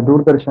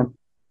 Doordarshan,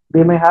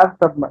 they may have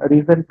some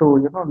reason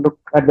to look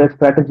at their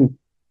strategy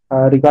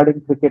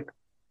regarding cricket.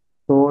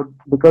 So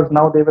because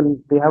now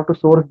they have to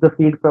source the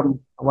feed from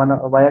one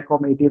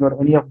Viacom 18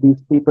 or any of these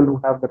people who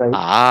have the rights,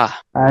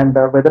 Ah, and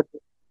whether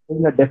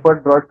in a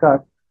deferred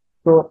broadcast.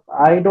 So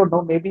I don't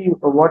know. Maybe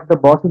what the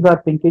bosses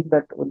are thinking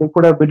that they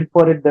could have bid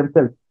for it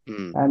themselves,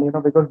 mm,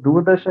 and because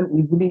Doordarshan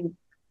easily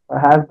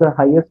has the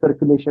highest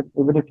circulation,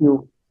 even if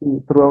you see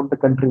throughout the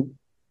country,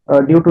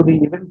 due to the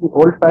even the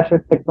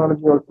old-fashioned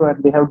technology also,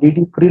 and they have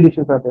DD free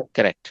dishes are there.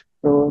 correct.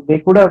 So they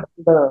could have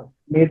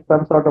made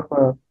some sort of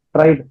a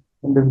stride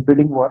in this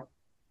bidding war.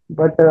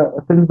 But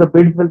since the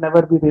bids will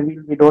never be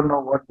revealed, we don't know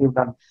what they've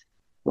done.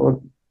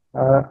 So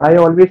I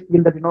always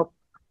feel that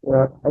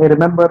I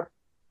remember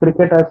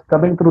cricket as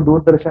coming through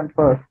Doordarshan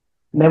first.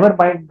 Never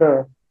mind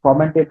the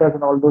commentators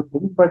and all those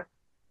things, but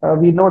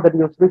we know that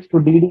you switch to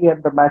DD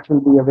and the match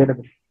will be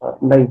available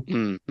live.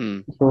 Mm,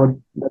 mm,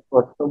 So that's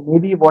what. So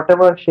maybe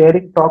whatever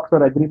sharing talks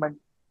or agreement,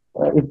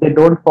 if they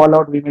don't fall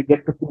out, we may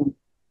get to see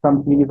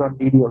some series on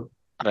DD also.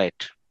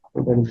 right.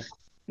 So there is.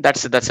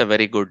 That's a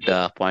very good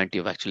point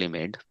you've actually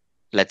made.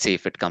 Let's see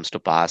if it comes to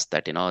pass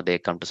that they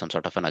come to some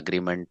sort of an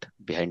agreement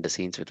behind the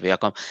scenes with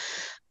Viacom.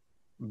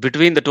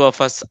 Between the two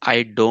of us,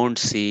 I don't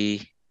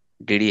see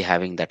Didi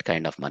having that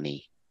kind of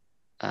money.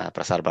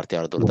 Prasar Bharati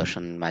or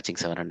Doordarshan matching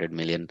 700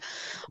 million,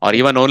 or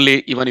even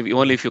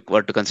if you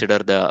were to consider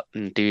the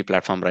TV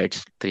platform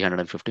rights,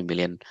 350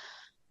 million.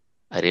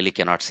 I really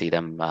cannot see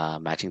them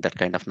matching that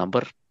kind of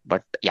number.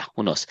 But yeah,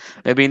 who knows?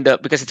 Maybe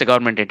because it's a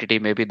government entity,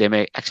 maybe they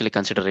may actually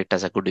consider it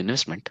as a good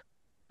investment,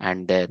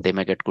 and they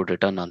may get good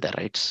return on their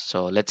rights.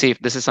 So let's see if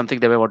this is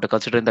something they may want to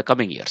consider in the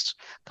coming years,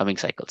 coming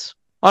cycles.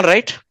 All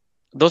right.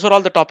 Those are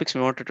all the topics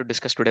we wanted to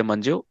discuss today,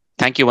 Manju.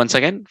 Thank you once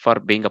again for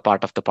being a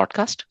part of the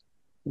podcast.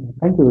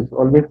 Thank you. It's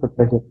always a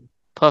pleasure.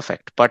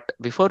 Perfect. But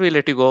before we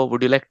let you go,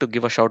 would you like to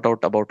give a shout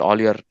out about all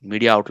your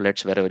media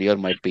outlets, wherever you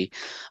might be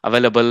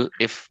available?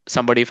 If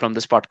somebody from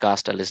this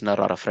podcast, a listener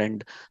or a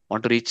friend,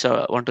 want to reach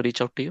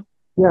out to you?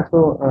 Yeah,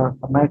 so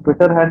my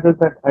Twitter handle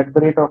is at the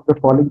rate of the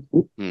falling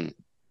sheep. Hmm.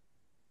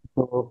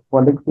 So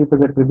falling sheep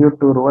is a tribute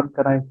to Rohan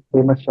Kanai's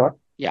famous shot.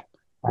 Yeah.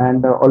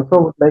 And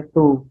also would like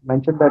to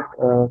mention that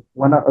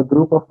a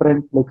group of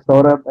friends like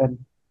Saurabh and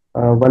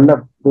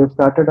Vallabh, they've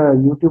started a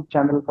YouTube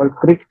channel called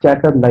Crick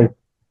Chatter Live.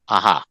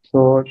 Aha.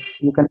 So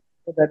you can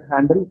see that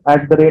handle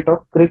at the rate of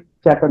Crick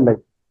Chatter Live.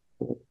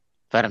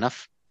 Fair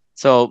enough.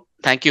 So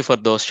thank you for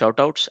those shout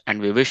outs, and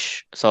we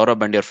wish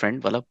Saurabh and your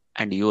friend Vallabh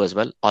and you as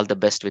well all the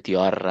best with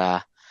your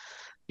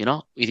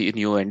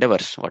new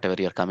endeavors, whatever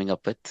you're coming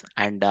up with.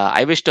 And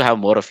I wish to have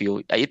more of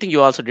you. I think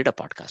you also did a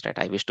podcast, right?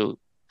 I wish to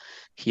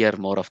hear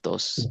more of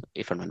those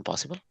if and when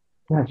possible.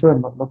 Yeah, sure,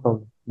 no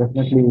problem.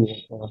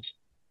 Definitely,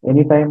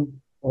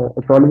 anytime.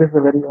 It's always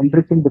a very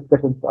enriching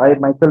discussion. So I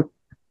myself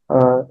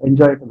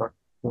enjoy it a lot.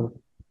 So,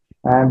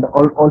 and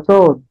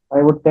also,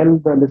 I would tell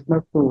the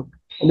listeners to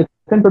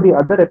listen to the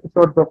other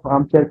episodes of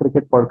Armchair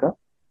Cricket Podcast.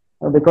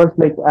 Because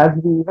like as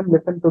we even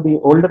listen to the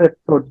older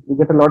episodes, we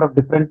get a lot of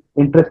different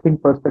interesting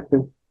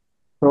perspectives.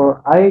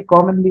 So I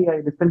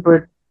listen to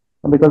it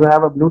because I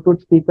have a Bluetooth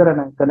speaker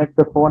and I connect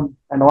the phone,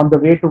 and on the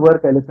way to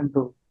work I listen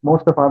to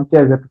most of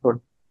Armchair's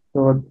episodes.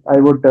 So I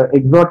would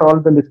exhort all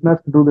the listeners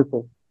to do the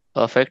same.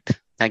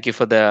 Perfect. Thank you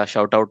for the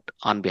shout out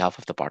on behalf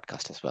of the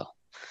podcast as well.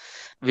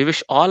 We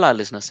wish all our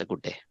listeners a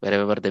good day,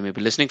 wherever they may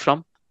be listening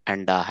from,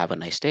 and have a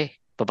nice day.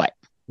 Bye bye.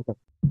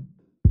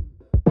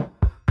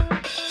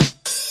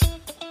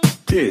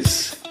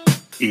 This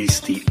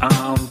is the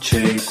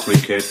Armchair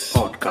Cricket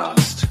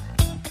Podcast.